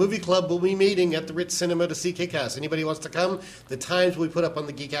Actually Movie Club will be meeting at the Ritz Cinema to see Kick-Ass. Anybody wants to come? The times will be put up on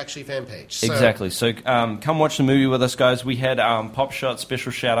the Geek Actually fan page. So. Exactly. So come watch the movie with us, guys. We had Pop Shot,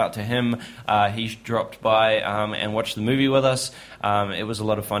 special shout out to him. He dropped by and watched the movie with us. It was a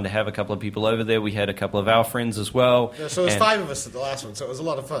lot of fun to have a couple of people over there. We had a couple of our friends as well. Yeah, so it was 5 of us at the last one, so it was a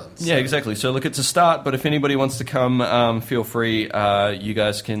lot of fun. So. Yeah, exactly. So look, it's a start, but if anybody wants to come, feel free. You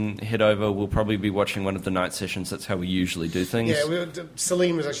guys can head over. We'll probably be watching one of the night sessions. That's how we usually do things. Yeah,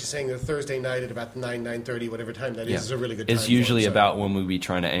 Celine was actually saying that Thursday night at about 9:30, whatever time that is a really good time. It's usually about when we'll be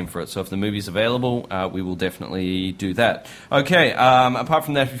trying to aim for it. So if the movie's available, we will definitely do that. Okay, apart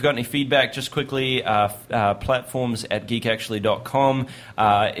from that, if you've got any feedback, just quickly, platforms at geekactually.com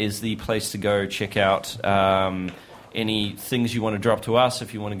is the place to go. Check out any things you want to drop to us,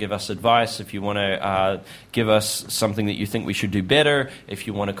 if you want to give us advice, if you want to give us something that you think we should do better, if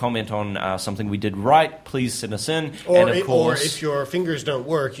you want to comment on something we did right, please send us in. Or if your fingers don't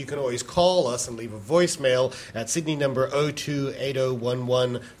work, you can always call us and leave a voicemail at Sydney number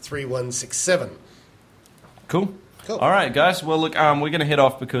 0280113167. Cool. All right, guys. Well, look, we're going to head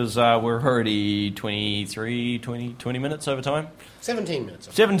off because we're already 20 minutes over time. 17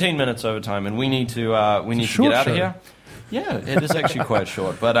 minutes. 17 minutes over time, and we need to get out of here. Yeah, it is actually quite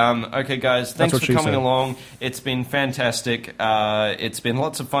short. But okay, guys, thanks for coming along. It's been fantastic. It's been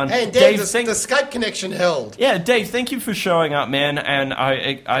lots of fun. Hey, Dave, the Skype connection held. Yeah, Dave, thank you for showing up, man. And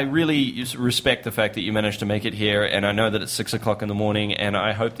I really respect the fact that you managed to make it here. And I know that it's 6 o'clock in the morning, and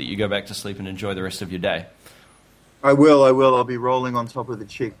I hope that you go back to sleep and enjoy the rest of your day. I will. I'll be rolling on top of the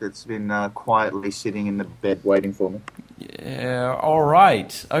chick that's been quietly sitting in the bed waiting for me. Yeah, all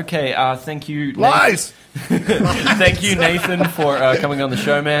right. Okay, thank you. Lies! Thank you, Nathan, for coming on the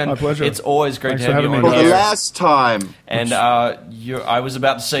show, man. My pleasure. It's always great Thanks to have you on For here. the last time. And I was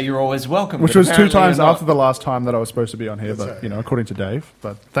about to say you're always welcome. Which was 2 times after the last time that I was supposed to be on here, but, according to Dave.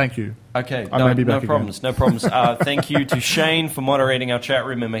 But thank you. Okay, I may be back no problems. Thank you to Shane for moderating our chat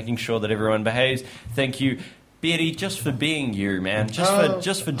room and making sure that everyone behaves. Thank you, Beardy, just for being you, man.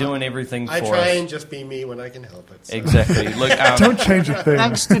 Just for doing everything for us. I try and just be me when I can help it. So. Exactly. Look, don't change a thing.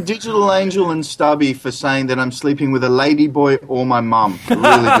 Thanks to Digital Angel and Stubby for saying that I'm sleeping with a ladyboy or my mum. I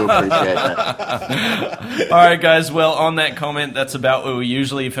really do appreciate that. All right, guys. Well, on that comment, that's about where we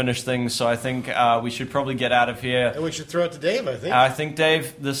usually finish things. So I think we should probably get out of here. And we should throw it to Dave, I think. I think,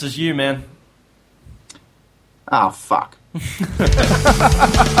 Dave, this is you, man. Oh, fuck.